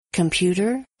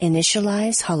Computer,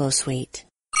 initialize holosuite.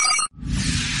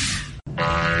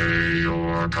 By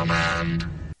your command.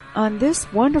 On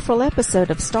this wonderful episode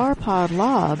of StarPod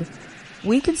Log,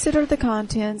 we consider the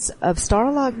contents of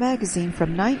Starlog magazine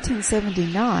from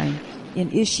 1979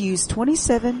 in issues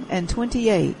 27 and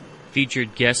 28.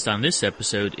 Featured guests on this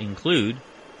episode include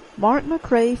Mark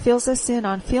McRae fills us in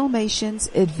on Filmation's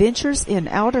Adventures in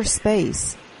Outer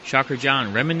Space. Shocker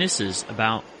John reminisces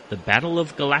about the Battle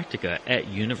of Galactica at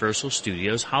Universal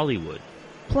Studios Hollywood.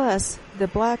 Plus, The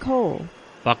Black Hole,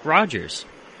 Buck Rogers,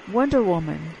 Wonder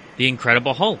Woman, The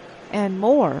Incredible Hulk, and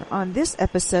more on this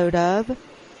episode of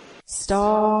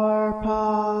StarPod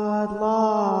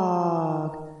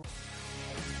Log.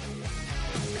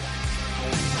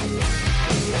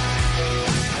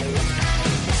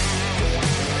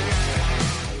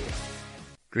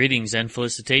 Greetings and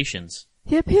felicitations.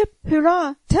 Hip hip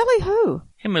hurrah, tally-ho!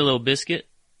 Hey, my little biscuit.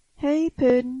 Hey,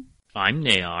 Puddin'. I'm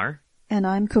Nayar. And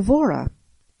I'm Kavora.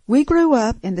 We grew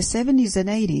up in the 70s and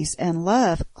 80s and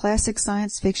love classic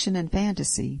science fiction and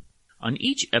fantasy. On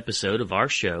each episode of our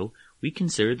show, we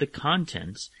consider the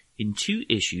contents in 2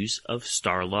 issues of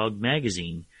Starlog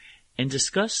magazine and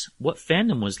discuss what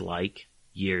fandom was like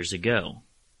years ago.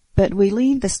 But we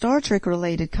leave the Star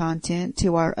Trek-related content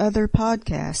to our other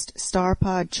podcast,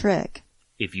 StarPod Trek.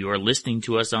 If you are listening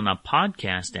to us on a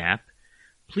podcast app,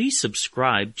 please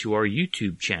subscribe to our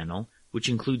YouTube channel, which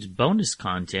includes bonus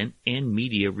content and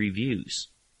media reviews.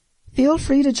 Feel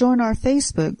free to join our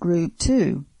Facebook group,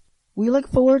 too. We look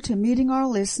forward to meeting our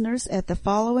listeners at the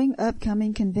following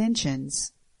upcoming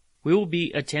conventions. We will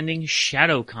be attending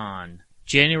ShadowCon,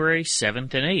 January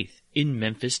 7th and 8th in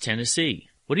Memphis, Tennessee.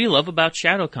 What do you love about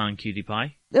ShadowCon, Cutie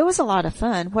Pie? It was a lot of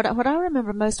fun. What I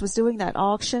remember most was doing that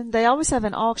auction. They always have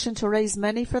an auction to raise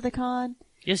money for the con.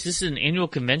 Yes, this is an annual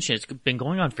convention. It's been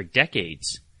going on for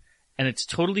decades. And it's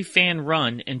totally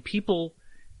fan-run, and people,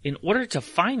 in order to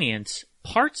finance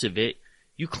parts of it,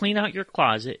 you clean out your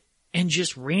closet and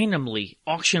just randomly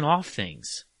auction off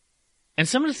things. And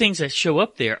some of the things that show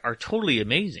up there are totally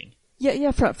amazing. Yeah,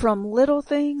 from little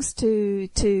things to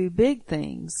big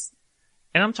things.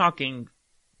 And I'm talking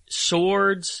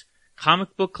swords,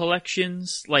 comic book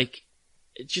collections, like,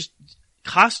 just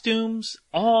costumes,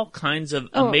 all kinds of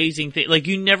amazing things. Like,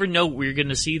 you never know what you're going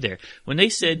to see there. When they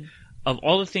said, of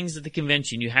all the things at the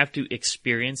convention, you have to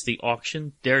experience the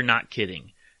auction, they're not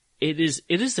kidding. It is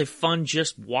a fun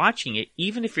just watching it,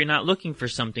 even if you're not looking for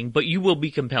something, but you will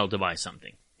be compelled to buy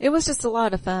something. It was just a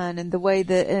lot of fun, and the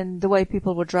way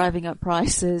people were driving up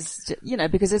prices,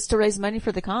 because it's to raise money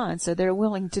for the con, so they're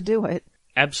willing to do it.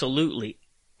 Absolutely.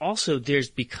 Also,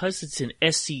 because it's an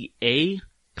SCA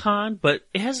con, but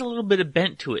it has a little bit of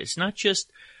bent to it. It's not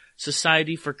just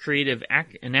Society for Creative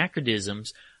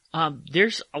Anachronisms.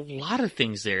 There's a lot of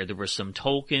things there. There was some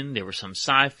Tolkien, there was some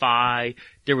sci-fi,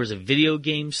 there was a video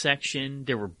game section,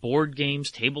 there were board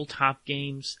games, tabletop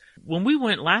games. When we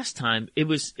went last time, it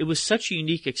was such a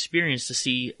unique experience to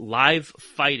see live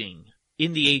fighting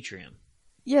in the atrium.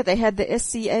 Yeah, they had the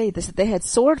SCA, they had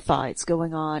sword fights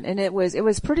going on, and it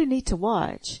was pretty neat to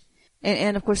watch.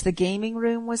 And of course the gaming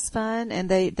room was fun, and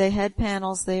they had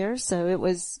panels there, so it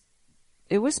was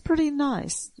pretty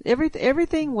nice.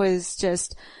 Everything was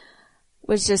just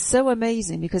so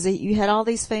amazing, because you had all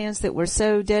these fans that were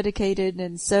so dedicated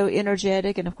and so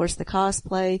energetic, and of course the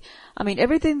cosplay. I mean,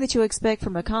 everything that you expect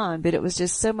from a con, but it was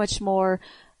just so much more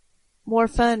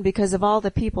fun because of all the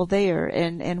people there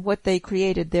and what they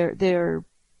created,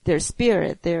 their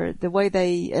spirit, the way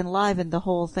they enlivened the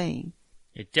whole thing.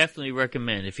 I definitely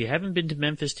recommend. If you haven't been to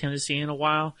Memphis, Tennessee in a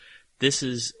while, this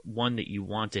is one that you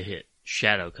want to hit.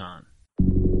 ShadowCon.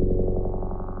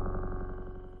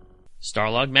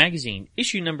 Starlog Magazine,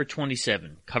 issue number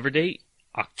 27, cover date,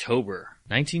 October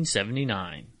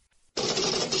 1979.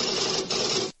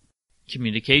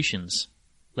 Communications,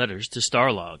 letters to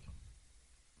Starlog.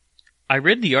 I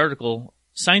read the article,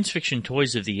 Science Fiction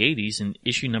Toys of the 80s in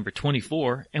issue number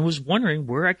 24, and was wondering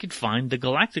where I could find the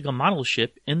Galactica model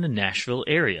ship in the Nashville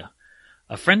area.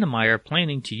 A friend of mine are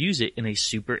planning to use it in a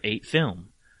Super 8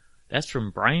 film. That's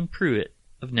from Brian Pruitt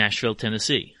of Nashville,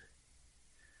 Tennessee.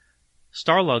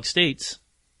 Starlog states,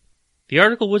 the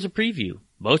article was a preview.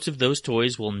 Most of those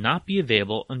toys will not be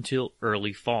available until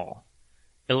early fall.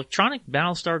 Electronic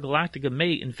Battlestar Galactica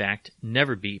may, in fact,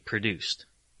 never be produced.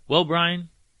 Well, Brian,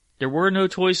 there were no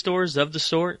toy stores of the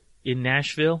sort in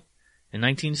Nashville in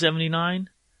 1979,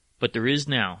 but there is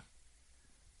now.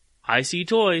 I.C.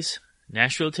 Toys,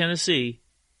 Nashville, Tennessee,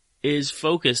 is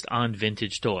focused on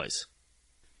vintage toys.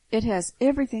 It has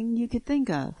everything you could think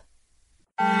of.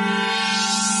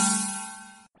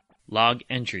 Log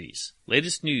entries.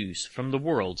 Latest news from the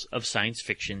worlds of science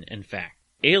fiction and fact.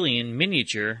 Alien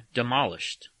miniature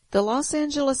demolished. The Los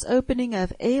Angeles opening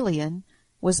of Alien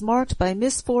was marked by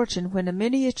misfortune when a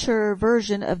miniature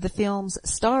version of the film's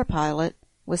star pilot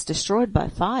was destroyed by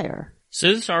fire.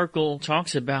 So this article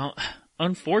talks about,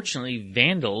 unfortunately,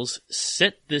 vandals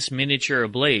set this miniature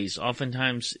ablaze.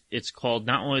 Oftentimes it's called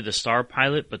not only the star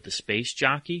pilot, but the space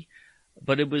jockey.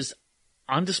 But it was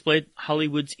on display at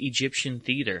Hollywood's Egyptian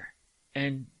Theater.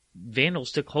 And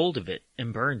vandals took hold of it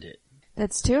and burned it.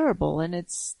 That's terrible, and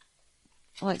it's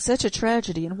like such a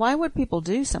tragedy. And why would people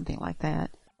do something like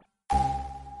that?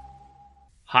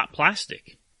 Hot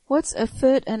plastic. What's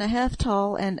 1.5 feet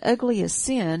tall and ugly as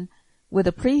sin with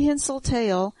a prehensile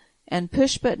tail and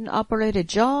push-button operated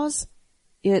jaws?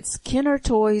 It's Kenner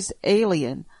Toys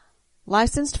Alien,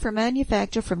 licensed for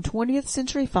manufacture from 20th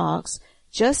Century Fox,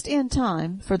 just in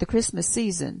time for the Christmas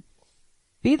season.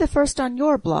 Be the first on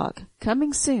your block,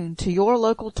 coming soon to your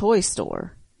local toy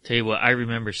store. Tell you what, I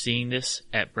remember seeing this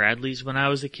at Bradley's when I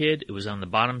was a kid. It was on the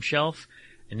bottom shelf,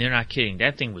 and they're not kidding.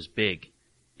 That thing was big.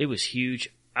 It was huge.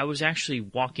 I was actually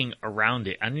walking around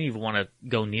it. I didn't even want to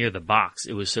go near the box.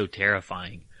 It was so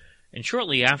terrifying. And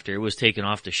shortly after, it was taken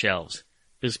off the shelves.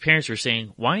 His parents were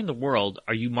saying, why in the world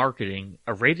are you marketing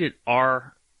a rated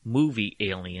R movie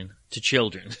Alien to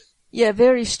children? Yeah,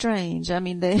 very strange. I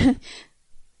mean,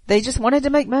 they just wanted to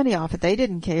make money off it. They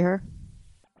didn't care.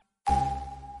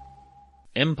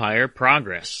 Empire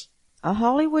Progress. A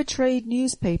Hollywood trade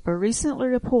newspaper recently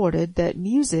reported that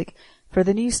music for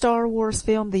the new Star Wars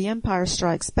film The Empire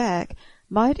Strikes Back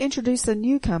might introduce a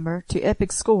newcomer to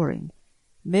epic scoring,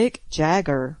 Mick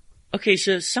Jagger. Okay,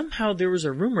 so somehow there was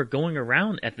a rumor going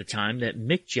around at the time that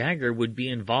Mick Jagger would be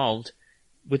involved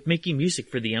with making music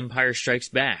for The Empire Strikes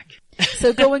Back.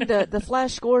 So going the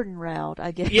Flash Gordon route,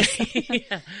 I guess.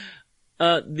 Yeah.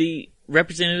 The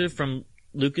representative from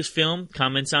Lucasfilm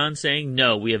comments on saying,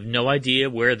 no, we have no idea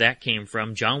where that came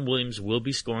from. John Williams will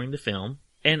be scoring the film.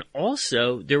 And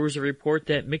also, there was a report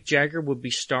that Mick Jagger would be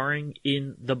starring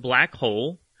in The Black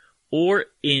Hole or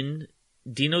in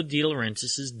Dino De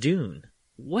Laurentiis' Dune.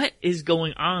 What is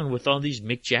going on with all these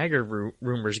Mick Jagger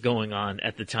rumors going on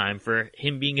at the time for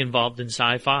him being involved in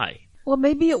sci-fi? Well,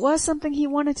 maybe it was something he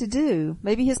wanted to do.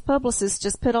 Maybe his publicist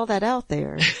just put all that out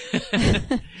there.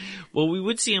 Well, we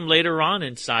would see him later on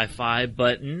in sci-fi,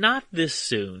 but not this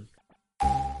soon.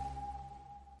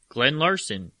 Glenn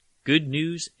Larson. Good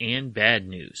news and bad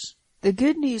news. The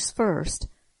good news first.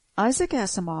 Isaac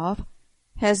Asimov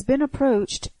has been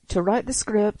approached to write the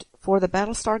script for the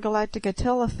Battlestar Galactica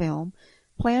telefilm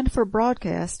planned for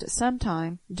broadcast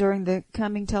sometime during the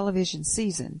coming television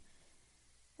season.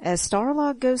 As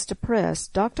Starlog goes to press,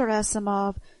 Dr.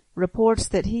 Asimov reports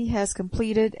that he has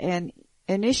completed an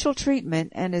initial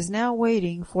treatment and is now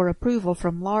waiting for approval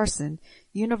from Larson,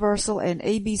 Universal, and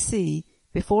ABC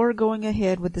before going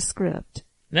ahead with the script.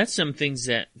 That's some things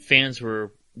that fans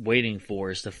were waiting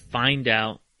for, is to find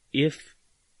out if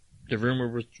the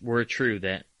rumor were true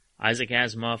that Isaac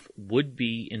Asimov would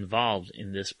be involved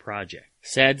in this project.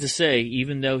 Sad to say,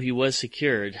 even though he was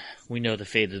secured, we know the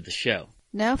fate of the show.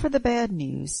 Now for the bad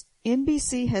news.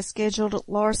 NBC has scheduled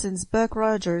Larson's Buck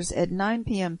Rogers at 9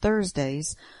 p.m.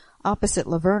 Thursdays, opposite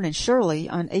Laverne and Shirley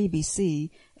on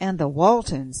ABC and The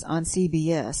Waltons on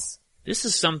CBS. This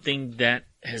is something that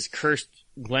has cursed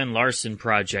Glenn Larson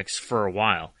projects for a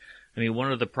while. I mean,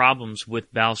 one of the problems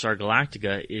with Battlestar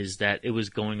Galactica is that it was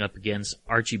going up against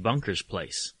Archie Bunker's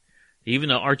Place. Even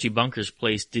though Archie Bunker's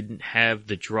Place didn't have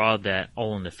the draw that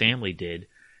All in the Family did,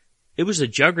 it was a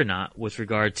juggernaut with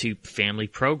regard to family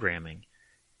programming.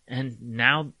 And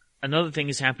now another thing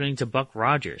is happening to Buck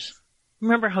Rogers.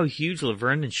 Remember how huge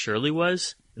Laverne and Shirley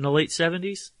was in the late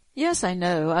 70s? Yes, I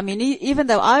know. I mean, even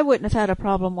though I wouldn't have had a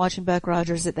problem watching Buck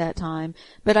Rogers at that time,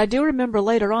 but I do remember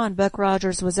later on Buck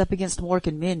Rogers was up against Mork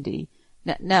and Mindy.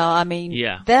 Now, I mean,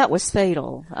 yeah. That was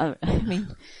fatal. I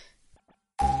mean...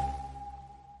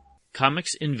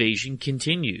 Comics invasion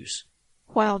continues.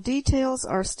 While details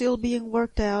are still being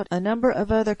worked out, a number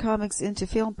of other comics into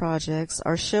film projects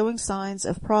are showing signs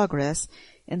of progress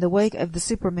in the wake of the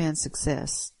Superman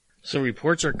success. So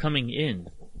reports are coming in.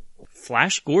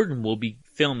 Flash Gordon will be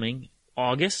filming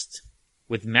August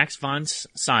with Max von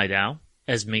Sydow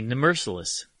as Ming the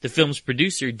Merciless. The film's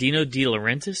producer, Dino De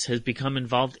Laurentiis, has become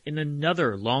involved in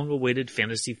another long-awaited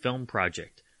fantasy film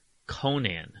project,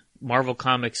 Conan. Marvel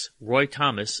Comics' Roy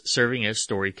Thomas serving as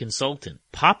story consultant.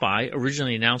 Popeye,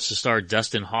 originally announced to star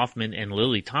Dustin Hoffman and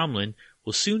Lily Tomlin,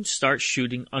 will soon start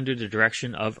shooting under the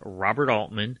direction of Robert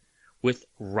Altman, with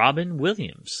Robin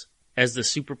Williams as the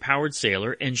superpowered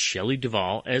sailor and Shelley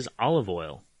Duvall as Olive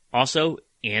Oil. Also,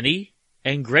 Annie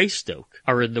and Greystoke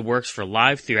are in the works for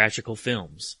live theatrical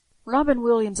films. Robin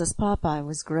Williams as Popeye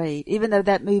was great. Even though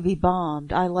that movie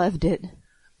bombed, I loved it.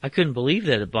 I couldn't believe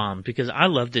that it bombed because I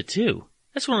loved it too.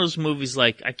 That's one of those movies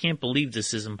like, I can't believe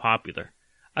this isn't popular.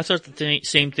 I thought the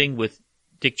same thing with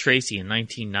Dick Tracy in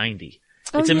 1990.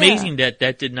 It's amazing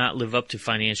that did not live up to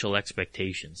financial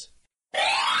expectations.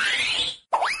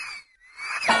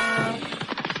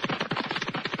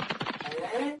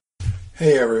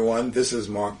 Hey everyone, this is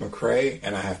Mark McCrae,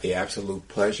 and I have the absolute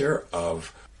pleasure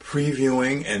of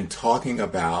previewing and talking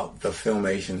about the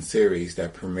Filmation series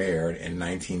that premiered in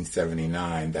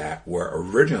 1979 that were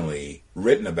originally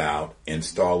written about in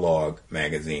Starlog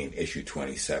magazine, issue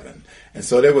 27. And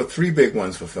so there were three big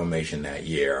ones for Filmation that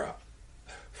year.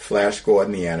 Flash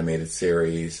Gordon, the animated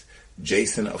series,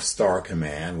 Jason of Star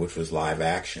Command, which was live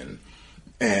action,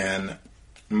 and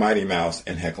Mighty Mouse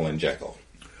and Heckle and Jekyll.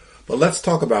 But let's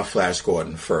talk about Flash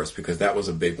Gordon first, because that was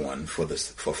a big one for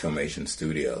Filmation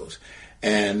Studios.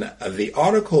 And the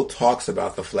article talks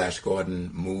about the Flash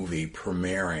Gordon movie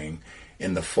premiering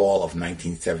in the fall of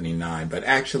 1979, but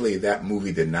actually that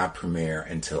movie did not premiere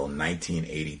until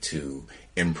 1982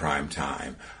 in prime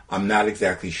time. I'm not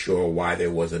exactly sure why there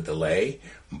was a delay,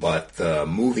 but the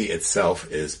movie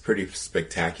itself is pretty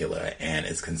spectacular and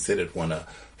is considered one of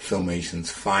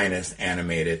Filmation's finest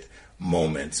animated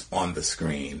moments on the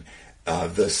screen.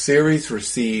 The series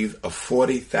received a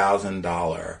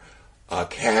 $40,000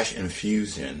 cash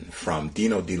infusion from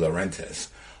Dino De Laurentiis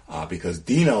because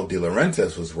Dino De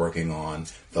Laurentiis was working on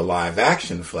the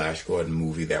live-action Flash Gordon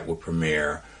movie that would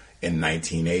premiere in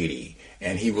 1980.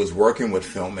 And he was working with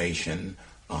Filmation,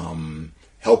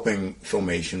 helping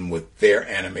Filmation with their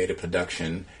animated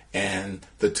production, and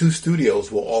the two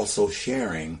studios were also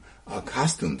sharing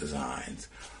costume designs.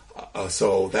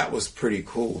 So that was pretty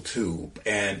cool too.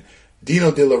 And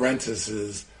Dino De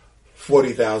Laurentiis'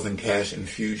 $40,000 cash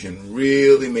infusion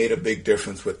really made a big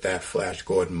difference with that Flash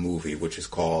Gordon movie, which is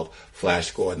called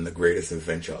Flash Gordon, The Greatest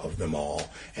Adventure of Them All.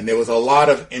 And there was a lot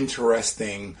of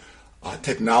interesting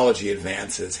technology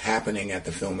advances happening at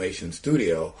the Filmation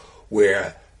studio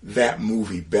where that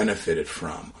movie benefited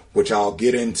from, which I'll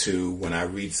get into when I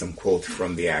read some quotes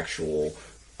from the actual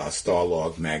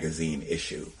Starlog magazine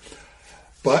issue.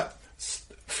 But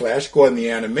Flash Gordon,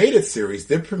 the animated series,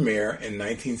 did premiere in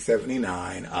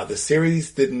 1979. The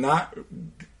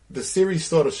series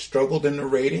sort of struggled in the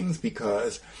ratings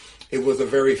because it was a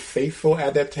very faithful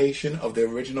adaptation of the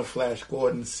original Flash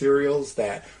Gordon serials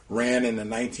that ran in the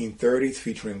 1930s,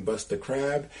 featuring Buster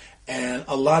Crabbe, and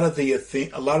a lot of the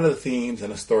themes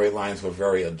and the storylines were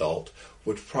very adult,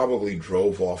 which probably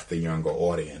drove off the younger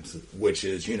audience, which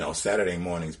is, Saturday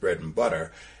morning's bread and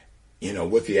butter.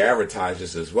 With the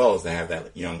advertisers as well, as they have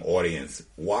that young audience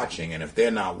watching. And if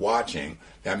they're not watching,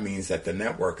 that means that the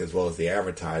network as well as the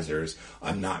advertisers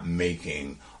are not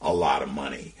making a lot of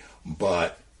money.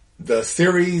 But the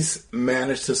series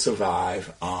managed to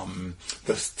survive.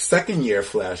 The second year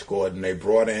Flash Gordon, they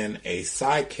brought in a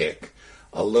sidekick,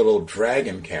 a little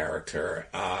dragon character,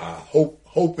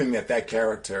 hoping that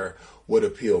character would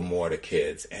appeal more to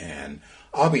kids. And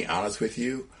I'll be honest with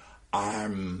you,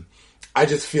 I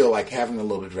just feel like having a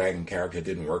little dragon character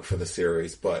didn't work for the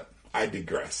series, but I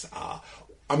digress.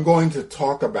 I'm going to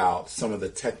talk about some of the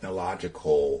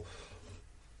technological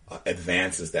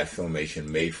advances that Filmation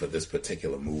made for this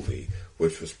particular movie,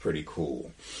 which was pretty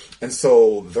cool. And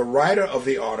so the writer of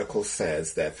the article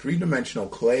says that three-dimensional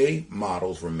clay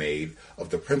models were made of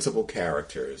the principal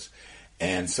characters.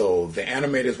 And so the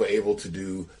animators were able to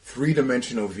do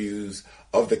three-dimensional views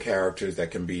of the characters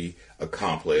that can be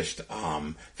accomplished.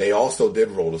 They also did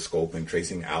rotoscoping,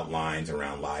 tracing outlines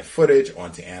around live footage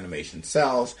onto animation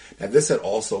cells. Now, this had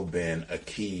also been a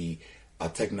key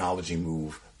technology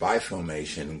move by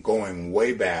Filmation, going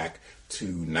way back to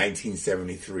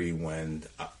 1973 when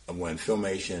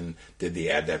Filmation did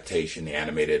the adaptation, the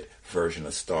animated version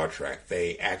of Star Trek.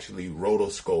 They actually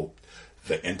rotoscoped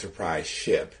the Enterprise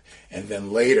ship. And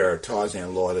then later,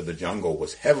 Tarzan Lord of the Jungle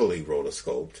was heavily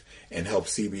rotoscoped and helped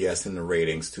CBS in the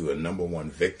ratings to a #1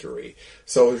 victory.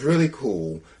 So it was really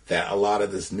cool that a lot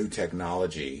of this new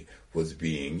technology was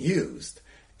being used.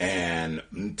 And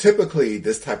typically,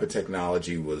 this type of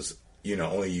technology was,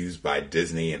 only used by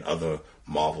Disney and other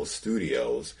Marvel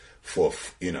studios for,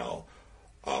 full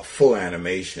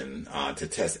animation, to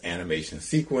test animation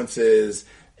sequences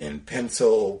in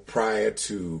pencil prior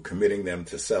to committing them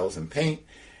to cells and paint,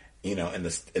 in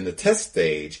the test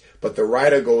stage. But the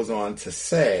writer goes on to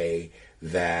say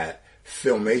that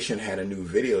Filmation had a new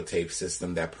videotape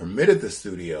system that permitted the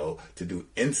studio to do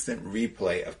instant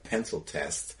replay of pencil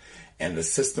tests, and the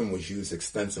system was used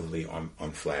extensively on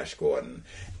Flash Gordon.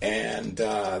 And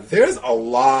there was a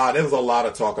lot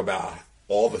of talk about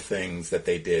all the things that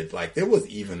they did. Like, there was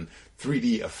even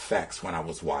 3D effects when I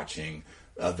was watching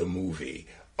the movie,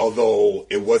 although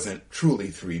it wasn't truly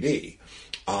 3D.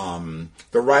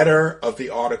 The writer of the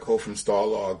article from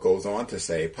Starlog goes on to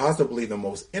say, possibly the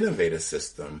most innovative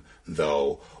system,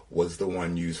 though, was the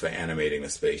one used for animating the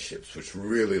spaceships, which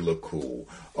really looked cool.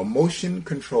 A motion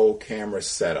control camera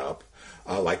setup,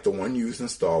 like the one used in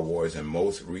Star Wars and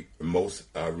most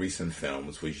recent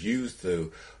films, was used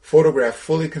to photograph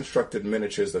fully constructed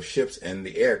miniatures of ships and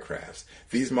the aircrafts.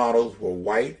 These models were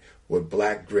white with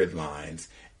black grid lines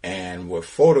and were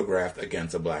photographed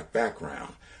against a black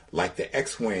background, like the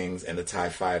X-Wings and the TIE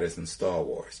Fighters in Star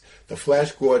Wars. The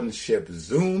Flash Gordon ship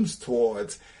zooms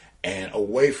towards and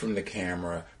away from the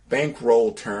camera,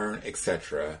 bankroll, turn,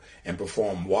 etc., and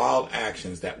perform wild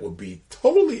actions that would be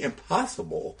totally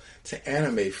impossible to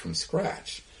animate from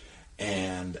scratch.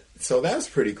 And so that's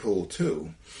pretty cool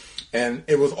too. And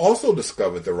it was also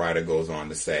discovered, the writer goes on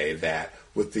to say, that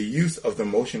with the use of the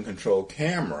motion control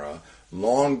camera,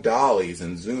 long dollies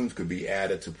and zooms could be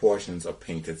added to portions of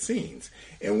painted scenes.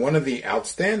 In one of the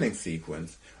outstanding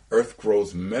sequences, Earth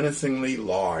grows menacingly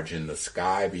large in the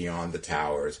sky beyond the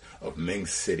towers of Ming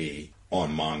City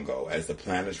on Mongo as the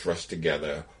planets rush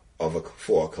together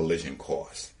for a collision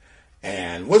course.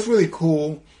 And what's really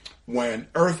cool, when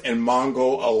Earth and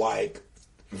Mongo are like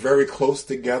very close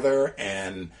together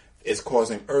and it's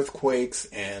causing earthquakes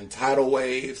and tidal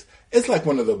waves, it's like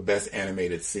one of the best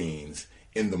animated scenes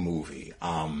in the movie.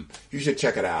 You should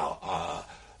check it out.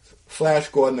 Flash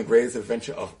Gordon, The Greatest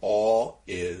Adventure of All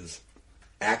is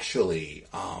actually,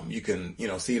 you can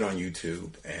see it on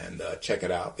YouTube and check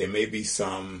it out. There may be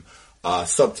some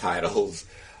subtitles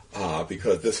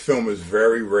because this film is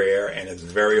very rare and it's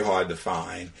very hard to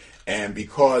find. And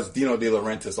because Dino De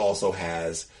Laurentiis also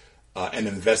has an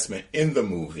investment in the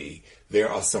movie, there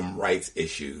are some rights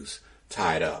issues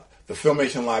tied up. The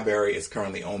Filmation Library is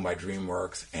currently owned by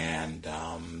DreamWorks, and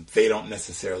they don't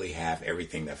necessarily have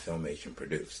everything that Filmation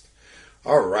produced.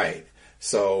 All right,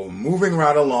 so moving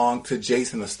right along to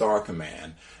Jason the Star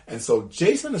Command. And so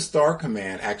Jason the Star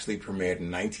Command actually premiered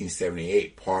in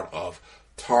 1978, part of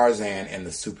Tarzan and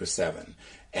the Super 7.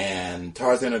 And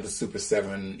Tarzan and the Super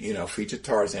 7, featured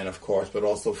Tarzan, of course, but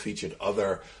also featured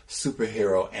other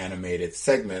superhero animated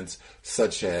segments,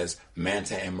 such as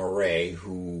Manta and Moray,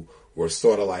 who were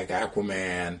sort of like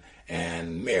Aquaman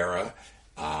and Mera,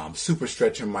 Super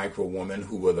Stretch and Micro Woman,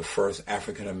 who were the first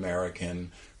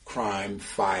African-American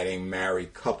crime-fighting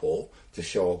married couple to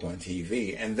show up on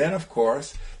TV. And then, of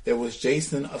course, there was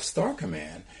Jason of Star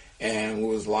Command, and it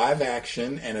was live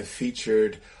action, and it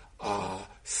featured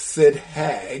Sid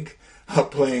Haig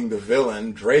playing the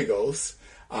villain, Dragos.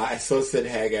 I saw Sid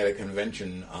Haig at a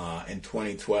convention in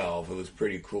 2012. It was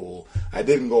pretty cool. I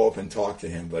didn't go up and talk to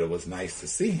him, but it was nice to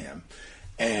see him.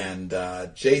 And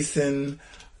Jason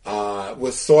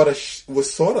was sort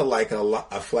of like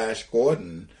a Flash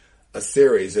Gordon, a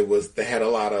series. They had a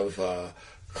lot of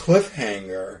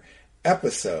cliffhanger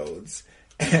episodes,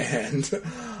 and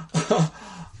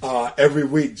every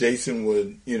week Jason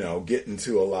would get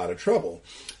into a lot of trouble.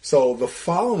 So the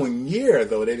following year,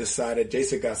 though, they decided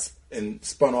Jason got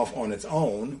spun off on its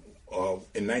own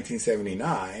in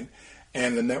 1979,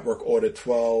 and the network ordered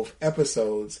 12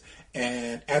 episodes.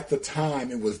 And at the time,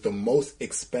 it was the most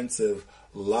expensive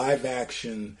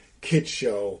live-action kid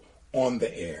show on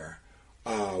the air,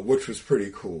 which was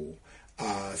pretty cool.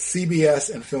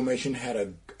 CBS and Filmation had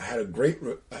a great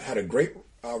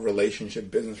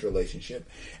business relationship,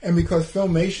 and because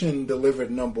Filmation delivered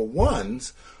number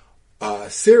ones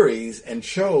series and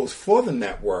shows for the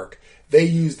network, they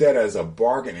used that as a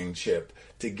bargaining chip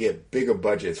to get bigger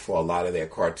budgets for a lot of their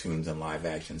cartoons and live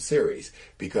action series,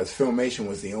 because Filmation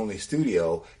was the only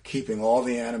studio keeping all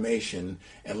the animation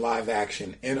and live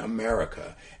action in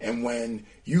America. And when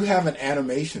you have an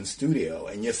animation studio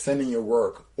and you're sending your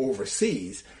work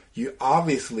overseas, you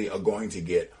obviously are going to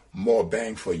get more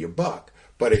bang for your buck.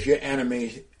 But if you're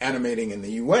animating in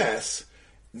the US,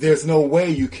 there's no way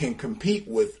you can compete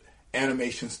with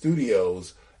animation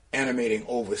studios animating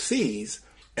overseas,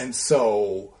 and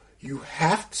so you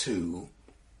have to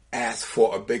ask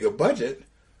for a bigger budget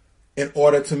in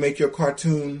order to make your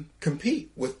cartoon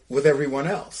compete with everyone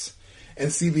else. And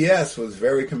CBS was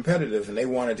very competitive, and they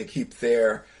wanted to keep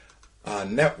their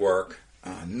network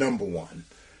number one.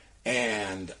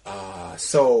 And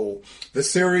so the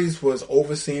series was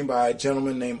overseen by a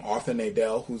gentleman named Arthur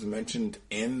Nadell, who's mentioned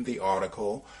in the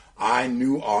article. I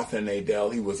knew Arthur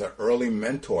Nadell. He was an early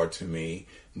mentor to me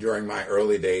during my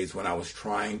early days when I was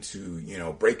trying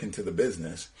to, break into the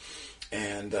business.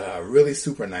 And really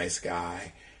super nice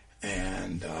guy.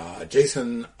 And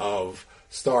Jason of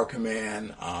Star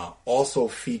Command also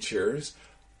features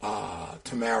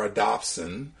Tamara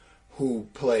Dobson, who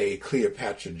played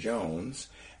Cleopatra Jones.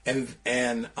 And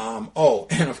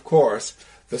of course,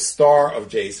 the star of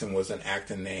Jason was an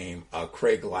actor named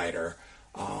Craig Leiter,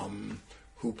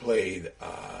 who played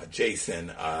Jason.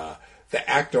 The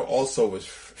actor also was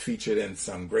featured in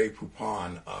some Grey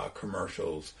Poupon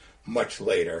commercials much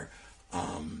later,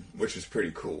 which is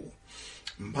pretty cool.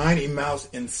 Mighty Mouse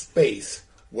in Space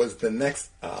was the next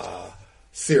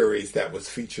series that was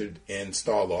featured in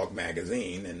Starlog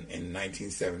magazine in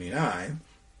 1979.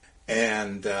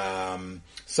 And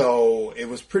so it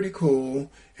was pretty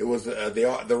cool. It was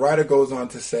the writer goes on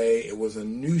to say it was a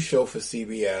new show for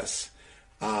CBS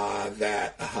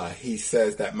that he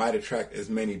says that might attract as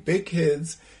many big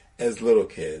kids as little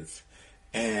kids.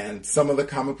 And some of the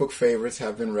comic book favorites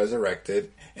have been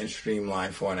resurrected and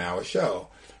streamlined for an hour show,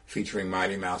 featuring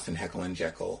Mighty Mouse and Heckle and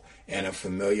Jekyll and a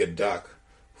familiar duck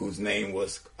whose name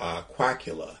was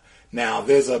Quackula. Now,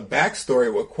 there's a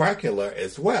backstory with Quackula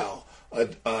as well.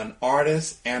 An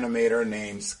artist, animator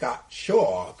named Scott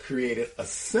Shaw created a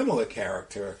similar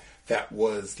character that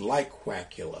was like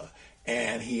Quackula,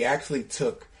 and he actually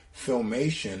took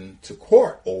Filmation to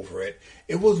court over it.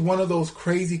 It was one of those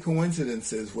crazy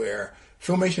coincidences where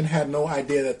Filmation had no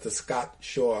idea that the Scott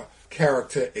Shaw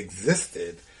character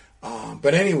existed.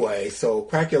 But anyway, so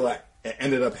Quackula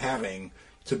ended up having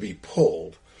to be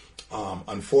pulled,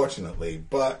 unfortunately.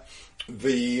 But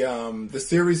the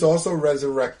series also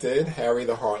resurrected Harry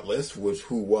the Heartless,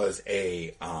 who was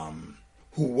a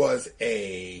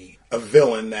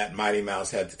villain that Mighty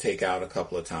Mouse had to take out a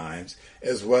couple of times,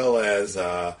 as well as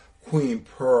Queen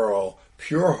Pearl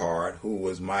Pureheart, who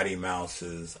was Mighty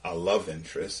Mouse's love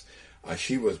interest.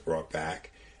 She was brought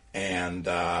back, and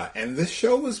this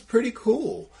show was pretty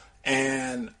cool,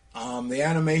 and the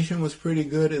animation was pretty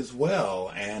good as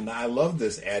well, and I love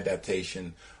this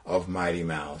adaptation of Mighty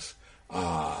Mouse.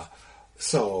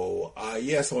 So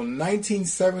in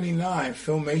 1979,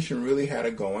 Filmation really had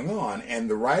it going on, and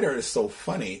the writer is so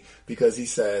funny because he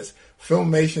says,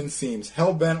 Filmation seems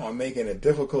hell-bent on making it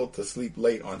difficult to sleep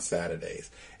late on Saturdays,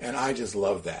 and I just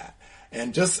love that.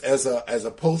 And just as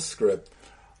a postscript,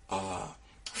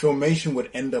 Filmation would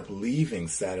end up leaving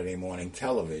Saturday morning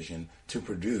television to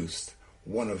produce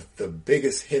one of the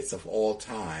biggest hits of all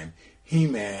time,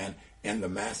 He-Man and the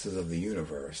Masters of the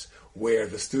Universe, where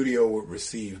the studio would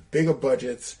receive bigger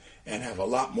budgets and have a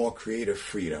lot more creative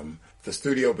freedom. The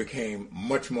studio became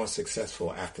much more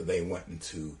successful after they went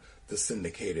into the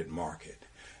syndicated market.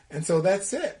 And so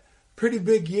that's it. Pretty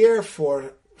big year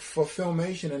for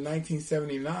Filmation in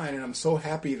 1979, and I'm so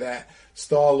happy that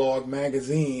Starlog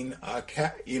magazine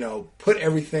put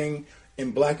everything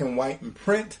in black and white in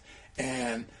print.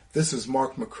 And this is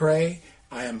Mark McCrae.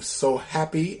 I am so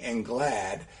happy and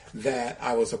glad that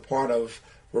I was a part of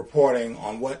reporting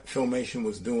on what Filmation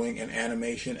was doing in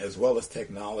animation as well as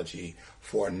technology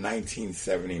for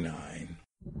 1979.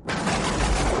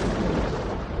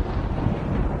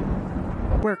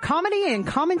 Where comedy and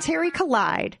commentary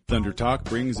collide. Thunder Talk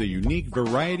brings a unique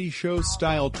variety show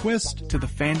style twist to the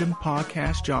fandom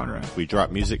podcast genre. We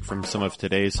drop music from some of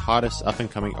today's hottest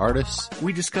up-and-coming artists.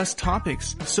 We discuss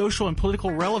topics of social and political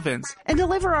relevance. And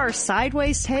deliver our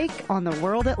sideways take on the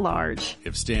world at large.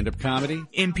 If stand-up comedy,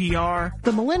 NPR,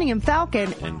 the Millennium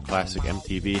Falcon, and classic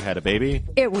MTV had a baby,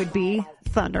 it would be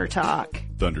Thunder Talk.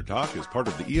 Thunder Talk is part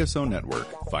of the ESO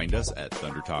Network. Find us at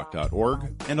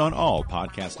thundertalk.org and on all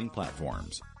podcasting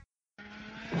platforms.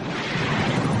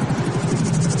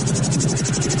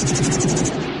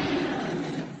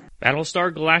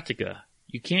 Battlestar Galactica.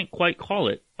 You can't quite call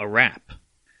it a wrap.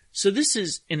 So this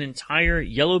is an entire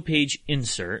yellow page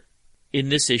insert in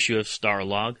this issue of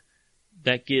Starlog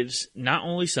that gives not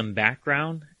only some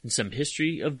background and some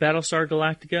history of Battlestar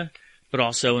Galactica, but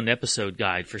also an episode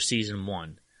guide for Season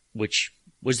 1, which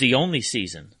was the only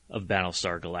season of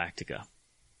Battlestar Galactica.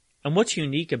 And what's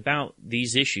unique about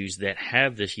these issues that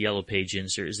have this yellow page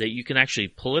insert is that you can actually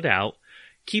pull it out,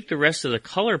 keep the rest of the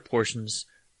color portions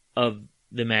of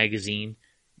the magazine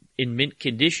in mint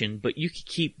condition, but you can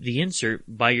keep the insert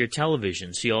by your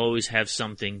television, so you'll always have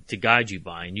something to guide you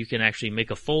by, and you can actually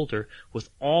make a folder with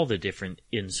all the different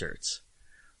inserts.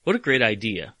 What a great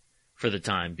idea for the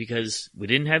time, because we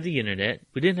didn't have the internet,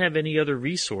 we didn't have any other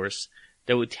resource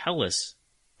that would tell us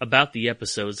about the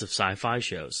episodes of sci-fi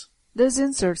shows. Those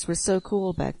inserts were so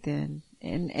cool back then.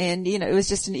 And it was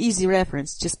just an easy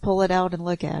reference. Just pull it out and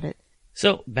look at it.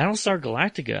 So, Battlestar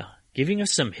Galactica, giving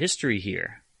us some history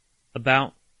here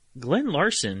about Glenn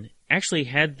Larson actually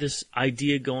had this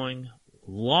idea going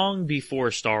long before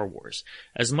Star Wars.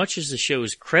 As much as the show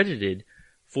is credited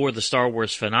for the Star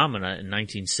Wars phenomena in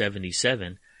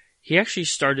 1977, he actually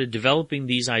started developing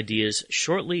these ideas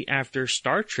shortly after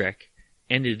Star Trek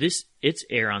ended its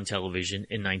air on television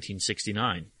in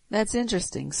 1969. That's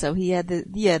interesting. So he had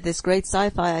this great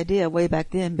sci-fi idea way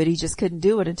back then, but he just couldn't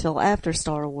do it until after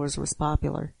Star Wars was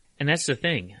popular. And that's the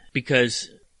thing, because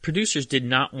producers did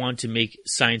not want to make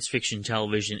science fiction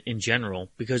television in general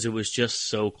because it was just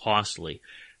so costly.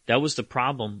 That was the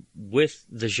problem with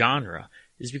the genre,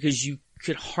 is because you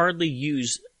could hardly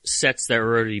use sets that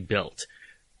were already built.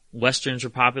 Westerns were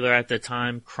popular at the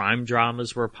time, crime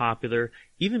dramas were popular,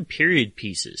 even period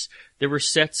pieces. There were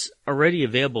sets already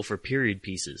available for period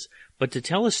pieces. But to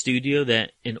tell a studio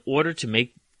that in order to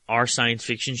make our science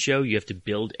fiction show, you have to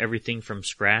build everything from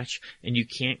scratch, and you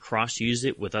can't cross-use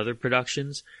it with other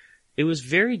productions, it was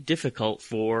very difficult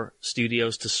for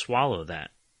studios to swallow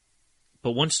that.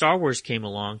 But when Star Wars came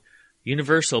along,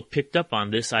 Universal picked up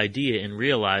on this idea and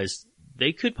realized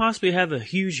they could possibly have a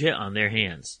huge hit on their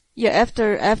hands. Yeah,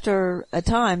 after a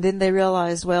time, then they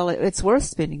realized, well, it's worth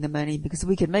spending the money because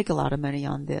we could make a lot of money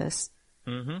on this.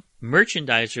 Mm-hmm.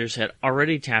 Merchandisers had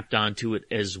already tapped onto it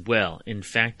as well. In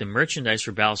fact, the merchandise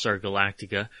for Battlestar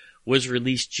Galactica was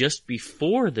released just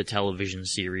before the television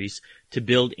series to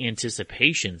build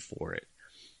anticipation for it.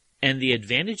 And the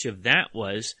advantage of that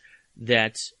was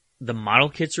that the model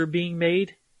kits were being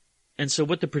made. And so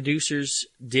what the producers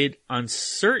did on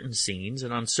certain scenes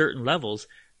and on certain levels,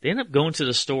 they ended up going to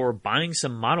the store, buying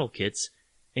some model kits,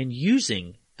 and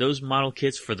using those model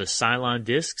kits for the Cylon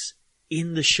discs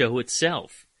in the show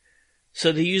itself.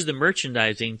 So they used the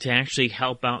merchandising to actually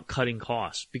help out cutting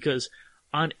costs, because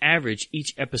on average,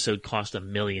 each episode cost $1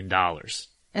 million.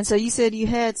 And so you said you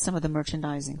had some of the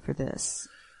merchandising for this.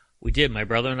 We did. My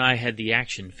brother and I had the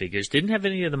action figures. Didn't have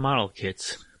any of the model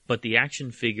kits, but the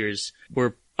action figures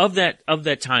were of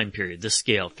that time period, the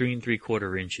scale, 3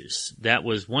 3/4 inches. That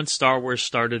was once Star Wars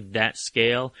started that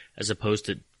scale, as opposed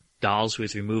to dolls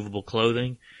with removable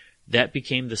clothing, that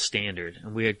became the standard.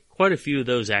 And we had quite a few of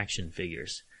those action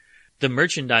figures. The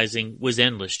merchandising was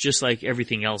endless, just like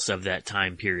everything else of that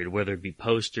time period, whether it be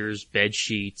posters, bed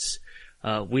sheets.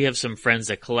 We have some friends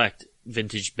that collect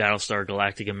vintage Battlestar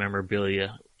Galactica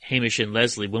memorabilia. Hamish and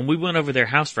Leslie, when we went over their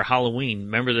house for Halloween,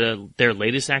 remember their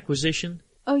latest acquisition?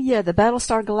 Oh yeah, the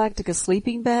Battlestar Galactica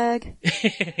sleeping bag.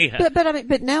 Yeah.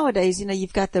 But nowadays,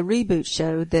 you've got the reboot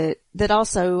show that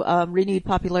also renewed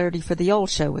popularity for the old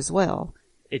show as well.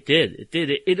 It did.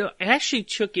 It actually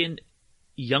took in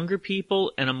younger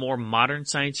people and a more modern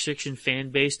science fiction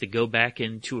fan base to go back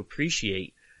and to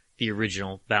appreciate the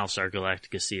original Battlestar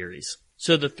Galactica series.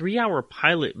 So the 3-hour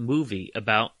pilot movie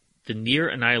about the near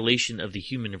annihilation of the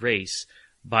human race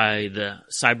by the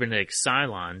cybernetic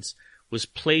Cylons was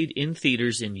played in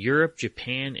theaters in Europe,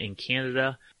 Japan, and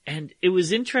Canada. And it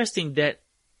was interesting that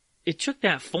it took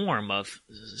that form of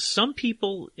some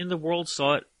people in the world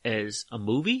saw it as a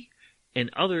movie and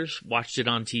others watched it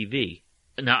on TV.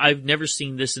 Now, I've never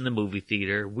seen this in the movie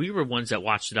theater. We were ones that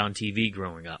watched it on TV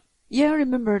growing up. Yeah, I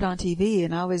remember it on TV,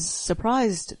 and I was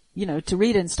surprised, to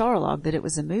read in Starlog that it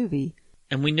was a movie.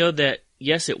 And we know that,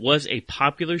 yes, it was a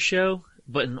popular show,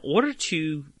 but in order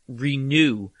to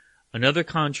renew another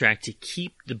contract to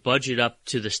keep the budget up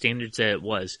to the standards that it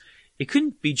was, it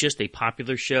couldn't be just a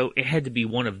popular show. It had to be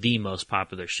one of the most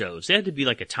popular shows. It had to be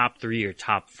like a top 3 or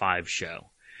top 5 show.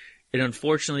 And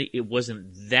unfortunately, it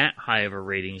wasn't that high of a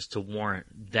ratings to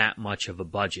warrant that much of a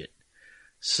budget.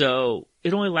 So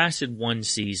it only lasted 1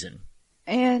 season.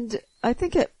 And I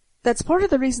think that's part of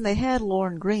the reason they had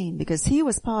Lorne Greene, because he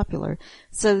was popular.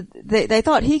 So they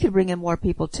thought he could bring in more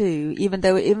people too, even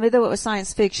though it was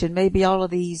science fiction. Maybe all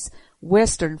of these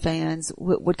Western fans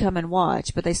would come and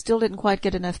watch, but they still didn't quite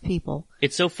get enough people.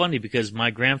 It's so funny because my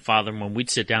grandfather, when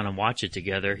we'd sit down and watch it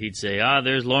together, he'd say,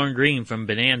 there's Lorne Greene from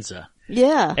Bonanza.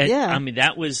 Yeah, and, yeah. I mean,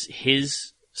 that was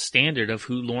his standard of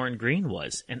who Lorne Greene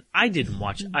was. And I didn't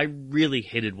watch it. I really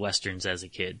hated Westerns as a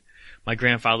kid. My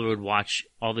grandfather would watch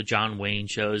all the John Wayne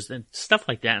shows and stuff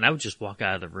like that, and I would just walk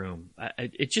out of the room.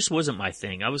 It just wasn't my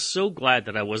thing. I was so glad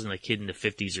that I wasn't a kid in the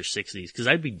 50s or 60s, because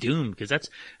I'd be doomed, because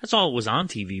that's all it was on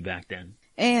TV back then.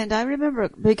 And I remember,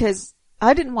 because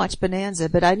I didn't watch Bonanza,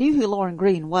 but I knew who Lorne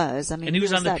Greene was. I mean, and he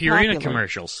was on the Purina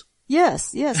commercials.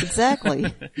 Yes, exactly.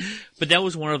 But that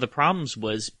was one of the problems,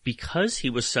 was because he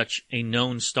was such a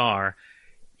known star,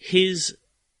 his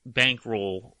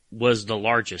bankroll was the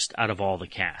largest out of all the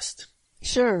cast.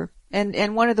 Sure.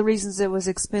 And one of the reasons it was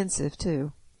expensive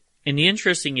too. And the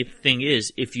interesting thing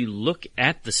is, if you look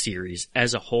at the series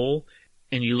as a whole,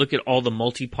 and you look at all the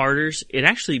multi-parters, it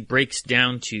actually breaks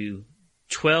down to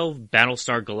 12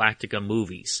 Battlestar Galactica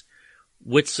movies,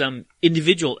 with some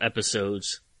individual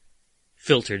episodes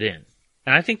filtered in.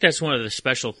 And I think that's one of the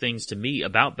special things to me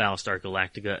about Battlestar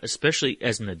Galactica, especially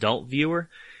as an adult viewer,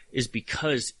 is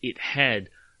because it had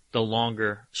the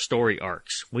longer story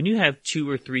arcs. When you have 2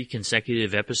 or 3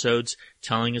 consecutive episodes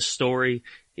telling a story,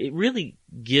 it really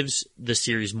gives the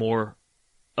series more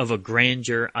of a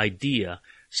grandeur idea,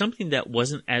 something that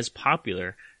wasn't as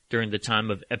popular during the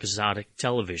time of episodic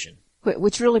television.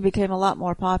 Which really became a lot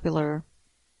more popular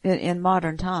in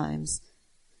modern times.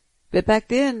 But back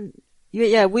then,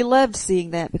 yeah, we loved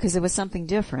seeing that because it was something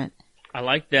different. I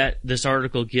like that this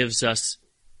article gives us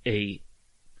a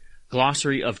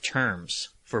glossary of terms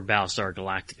for Battlestar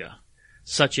Galactica,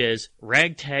 such as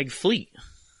ragtag fleet.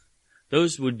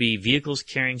 Those would be vehicles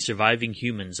carrying surviving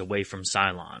humans away from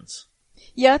Cylons.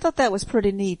 Yeah, I thought that was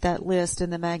pretty neat, that list in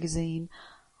the magazine.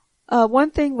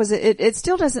 One thing was it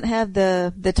still doesn't have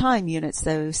the time units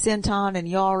though, Centon and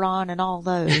Yaron and all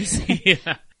those.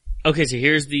 Yeah. Okay, so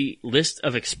here's the list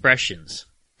of expressions.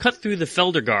 Cut through the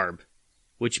Feldergarb,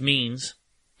 which means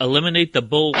eliminate the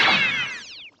bull.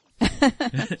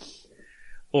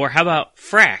 Or how about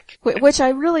frack? Which I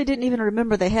really didn't even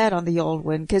remember they had on the old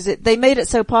one, because they made it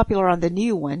so popular on the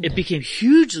new one. It became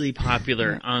hugely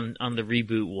popular on the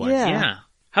reboot one. Yeah.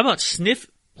 How about sniff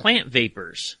plant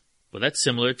vapors? Well, that's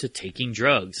similar to taking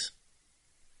drugs.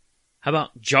 How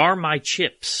about jar my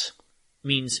chips?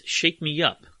 Means shake me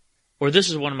up. Or this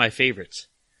is one of my favorites.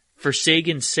 For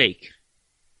Sagan's sake.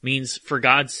 Means for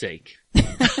God's sake.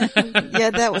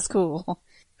 Yeah, that was cool.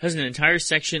 Has an entire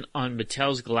section on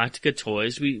Mattel's Galactica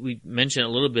toys. We mentioned a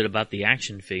little bit about the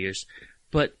action figures,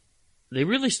 but they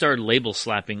really started label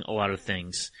slapping a lot of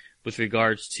things with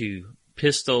regards to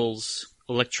pistols,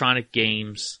 electronic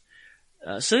games.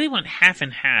 So they went half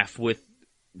and half with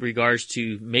regards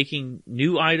to making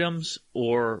new items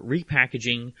or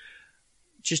repackaging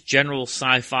just general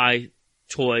sci-fi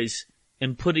toys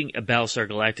and putting a Battlestar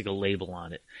Galactica label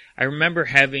on it. I remember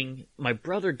my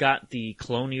brother got the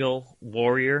Colonial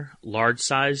Warrior large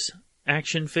size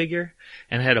action figure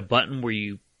and had a button where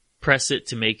you press it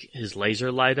to make his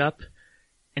laser light up,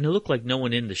 and it looked like no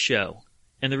one in the show.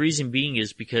 And the reason being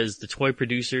is because the toy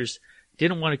producers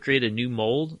didn't want to create a new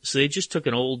mold, so they just took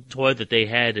an old toy that they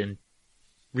had and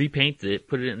repainted it,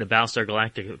 put it in a Battlestar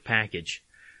Galactica package.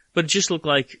 But it just looked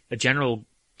like a general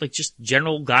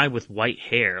guy with white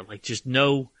hair, like just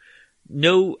no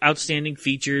outstanding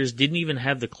features, didn't even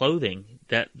have the clothing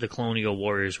that the Colonial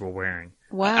Warriors were wearing.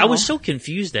 Wow. I was so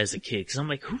confused as a kid, because I'm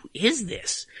like, who is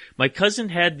this? My cousin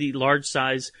had the large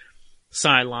size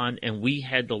Cylon, and we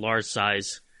had the large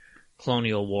size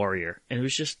Colonial Warrior, and it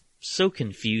was just so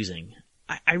confusing.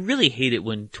 I really hate it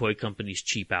when toy companies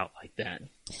cheap out like that.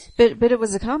 But it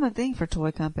was a common thing for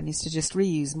toy companies to just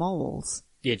reuse molds.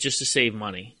 Yeah, just to save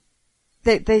money.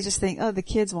 They just think, oh, the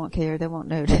kids won't care, they won't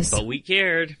notice. But we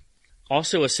cared.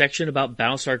 Also a section about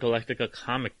Battlestar Galactica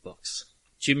comic books.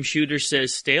 Jim Shooter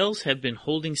says sales have been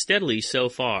holding steadily so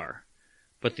far,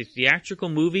 but the theatrical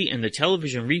movie and the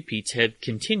television repeats have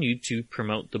continued to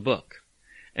promote the book.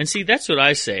 And see, that's what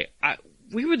I say.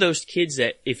 We were those kids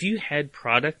that if you had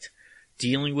product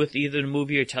dealing with either the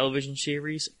movie or television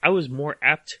series, I was more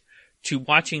apt to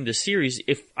watching the series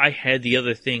if I had the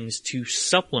other things to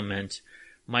supplement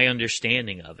my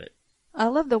understanding of it. I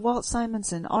love the Walt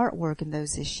Simonson artwork in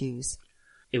those issues.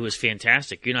 It was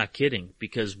fantastic. You're not kidding,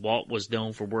 because Walt was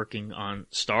known for working on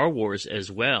Star Wars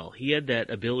as well. He had that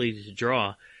ability to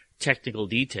draw technical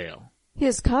detail.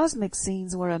 His cosmic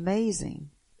scenes were amazing.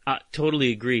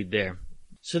 Totally agreed there.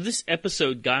 So this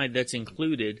episode guide that's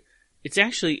included, it's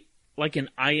actually like an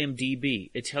IMDb.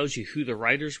 It tells you who the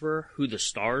writers were, who the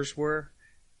stars were,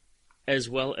 as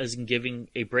well as in giving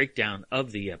a breakdown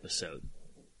of the episode.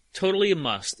 Totally a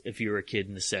must if you were a kid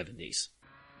in the 70s.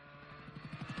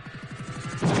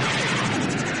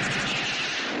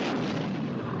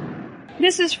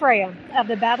 This is Freya of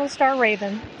the Battlestar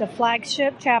Raven, the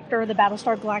flagship chapter of the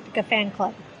Battlestar Galactica fan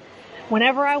club.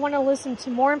 Whenever I want to listen to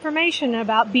more information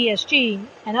about BSG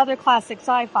and other classic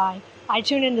sci-fi, I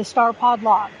tune into Starpod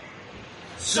Log.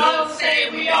 So say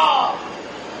we all!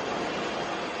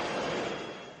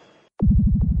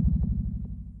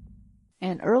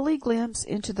 An early glimpse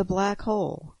into the black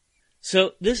hole.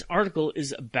 So this article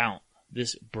is about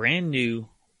this brand new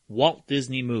Walt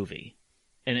Disney movie,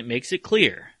 and it makes it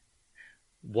clear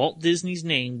Walt Disney's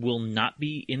name will not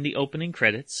be in the opening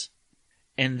credits,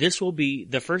 and this will be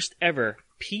the first ever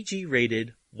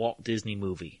PG-rated Walt Disney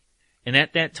movie. And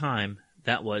at that time,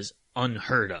 that was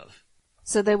unheard of.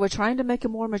 So they were trying to make a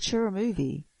more mature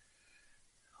movie.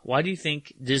 Why do you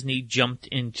think Disney jumped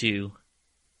into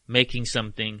making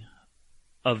something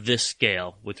of this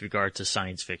scale with regard to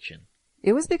science fiction?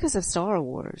 It was because of Star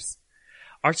Wars.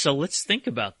 Art, so let's think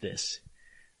about this.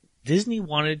 Disney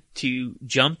wanted to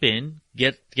jump in,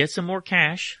 get some more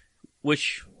cash,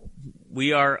 which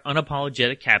we are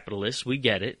unapologetic capitalists. We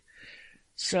get it.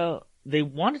 So they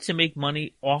wanted to make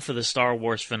money off of the Star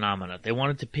Wars phenomena. They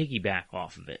wanted to piggyback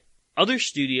off of it. Other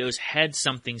studios had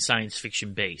something science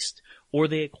fiction based, or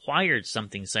they acquired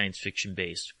something science fiction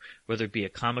based, whether it be a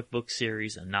comic book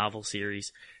series, a novel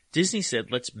series. Disney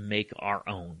said, let's make our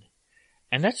own.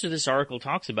 And that's what this article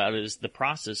talks about, is the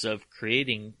process of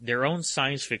creating their own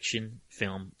science fiction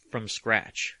film from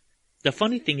scratch. The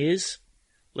funny thing is,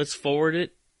 let's forward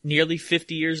it nearly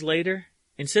 50 years later.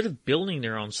 Instead of building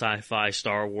their own sci-fi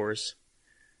Star Wars,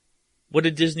 what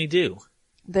did Disney do?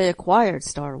 They acquired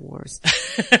Star Wars,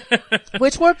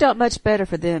 which worked out much better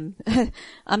for them.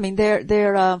 I mean,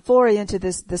 their foray into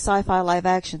the sci-fi live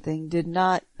action thing did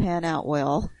not pan out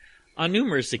well. On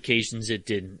numerous occasions it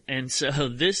didn't. And so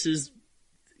this is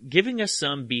giving us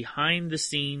some behind the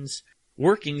scenes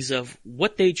workings of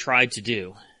what they tried to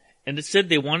do. And it said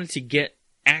they wanted to get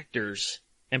actors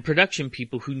and production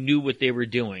people who knew what they were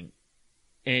doing.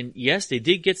 And yes, they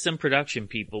did get some production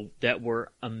people that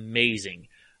were amazing,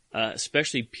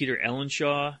 especially Peter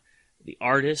Ellenshaw, the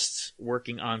artists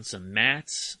working on some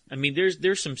mats. I mean,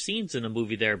 there's some scenes in the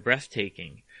movie that are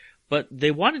breathtaking, but they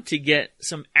wanted to get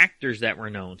some actors that were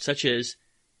known, such as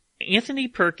Anthony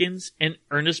Perkins and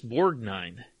Ernest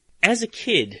Borgnine. As a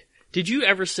kid, did you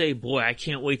ever say, boy, I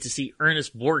can't wait to see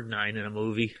Ernest Borgnine in a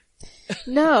movie?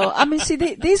 No, I mean, see,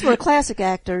 these were classic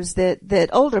actors that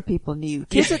older people knew.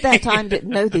 Kids at that time didn't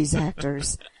know these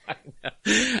actors.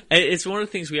 It's one of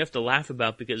the things we have to laugh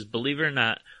about because, believe it or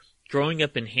not, growing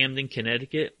up in Hamden,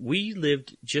 Connecticut, we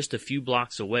lived just a few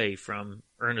blocks away from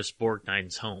Ernest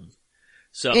Borgnine's home.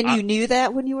 So, and you knew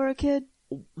that when you were a kid?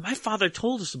 My father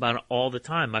told us about it all the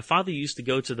time. My father used to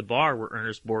go to the bar where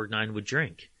Ernest Borgnine would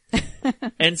drink.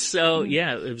 And so,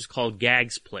 yeah, it was called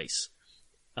Gag's Place.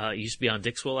 It used to be on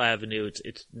Dixwell Avenue.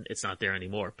 It's not there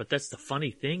anymore. But that's the funny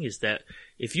thing, is that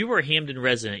if you were a Hamden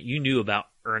resident, you knew about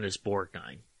Ernest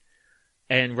Borgnine.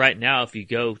 And right now, if you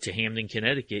go to Hamden,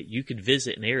 Connecticut, you could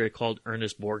visit an area called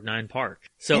Ernest Borgnine Park.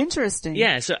 So interesting.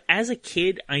 Yeah, so as a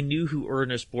kid, I knew who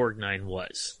Ernest Borgnine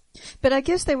was. But I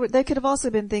guess they could have also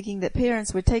been thinking that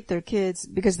parents would take their kids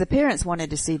because the parents wanted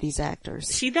to see these actors.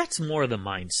 See, that's more the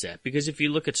mindset. Because if you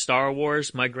look at Star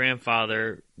Wars, my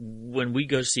grandfather, when we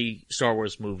go see Star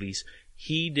Wars movies,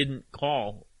 he didn't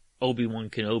call Obi-Wan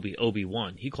Kenobi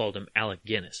Obi-Wan. He called him Alec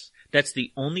Guinness. That's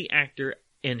the only actor,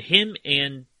 and him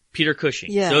and Peter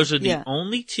Cushing. Yeah, those are the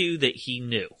only two that he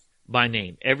knew by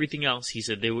name. Everything else, he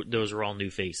said those are all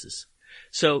new faces.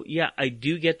 So, yeah, I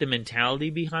do get the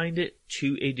mentality behind it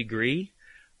to a degree,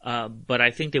 but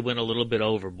I think they went a little bit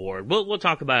overboard. We'll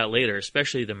talk about it later,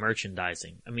 especially the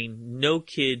merchandising. I mean, no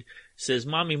kid says,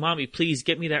 Mommy, please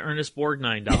get me that Ernest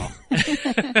Borgnine doll.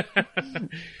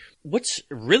 What's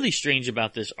really strange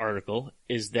about this article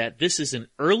is that this is an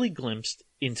early glimpse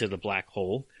into the black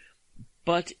hole,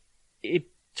 but it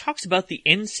talks about the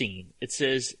end scene. It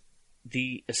says,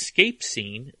 the escape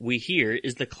scene we hear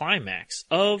is the climax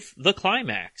of the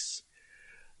climax.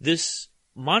 This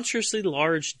monstrously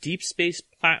large deep space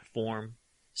platform,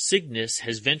 Cygnus,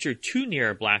 has ventured too near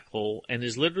a black hole and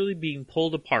is literally being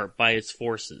pulled apart by its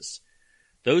forces.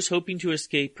 Those hoping to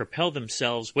escape propel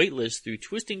themselves weightless through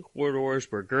twisting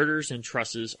corridors where girders and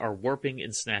trusses are warping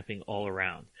and snapping all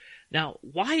around. Now,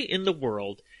 why in the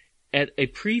world, at a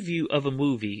preview of a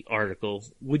movie article,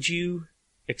 would you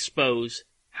expose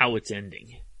how it's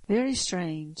ending? Very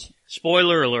strange.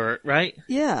 Spoiler alert, right?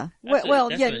 Yeah.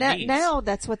 Now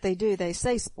that's what they do. They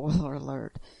say spoiler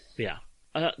alert. Yeah.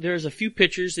 There's a few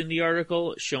pictures in the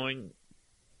article showing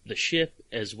the ship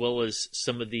as well as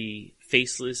some of the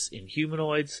faceless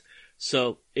Inhumanoids.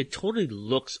 So it totally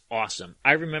looks awesome.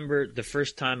 I remember the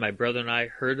first time my brother and I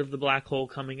heard of the black hole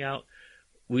coming out,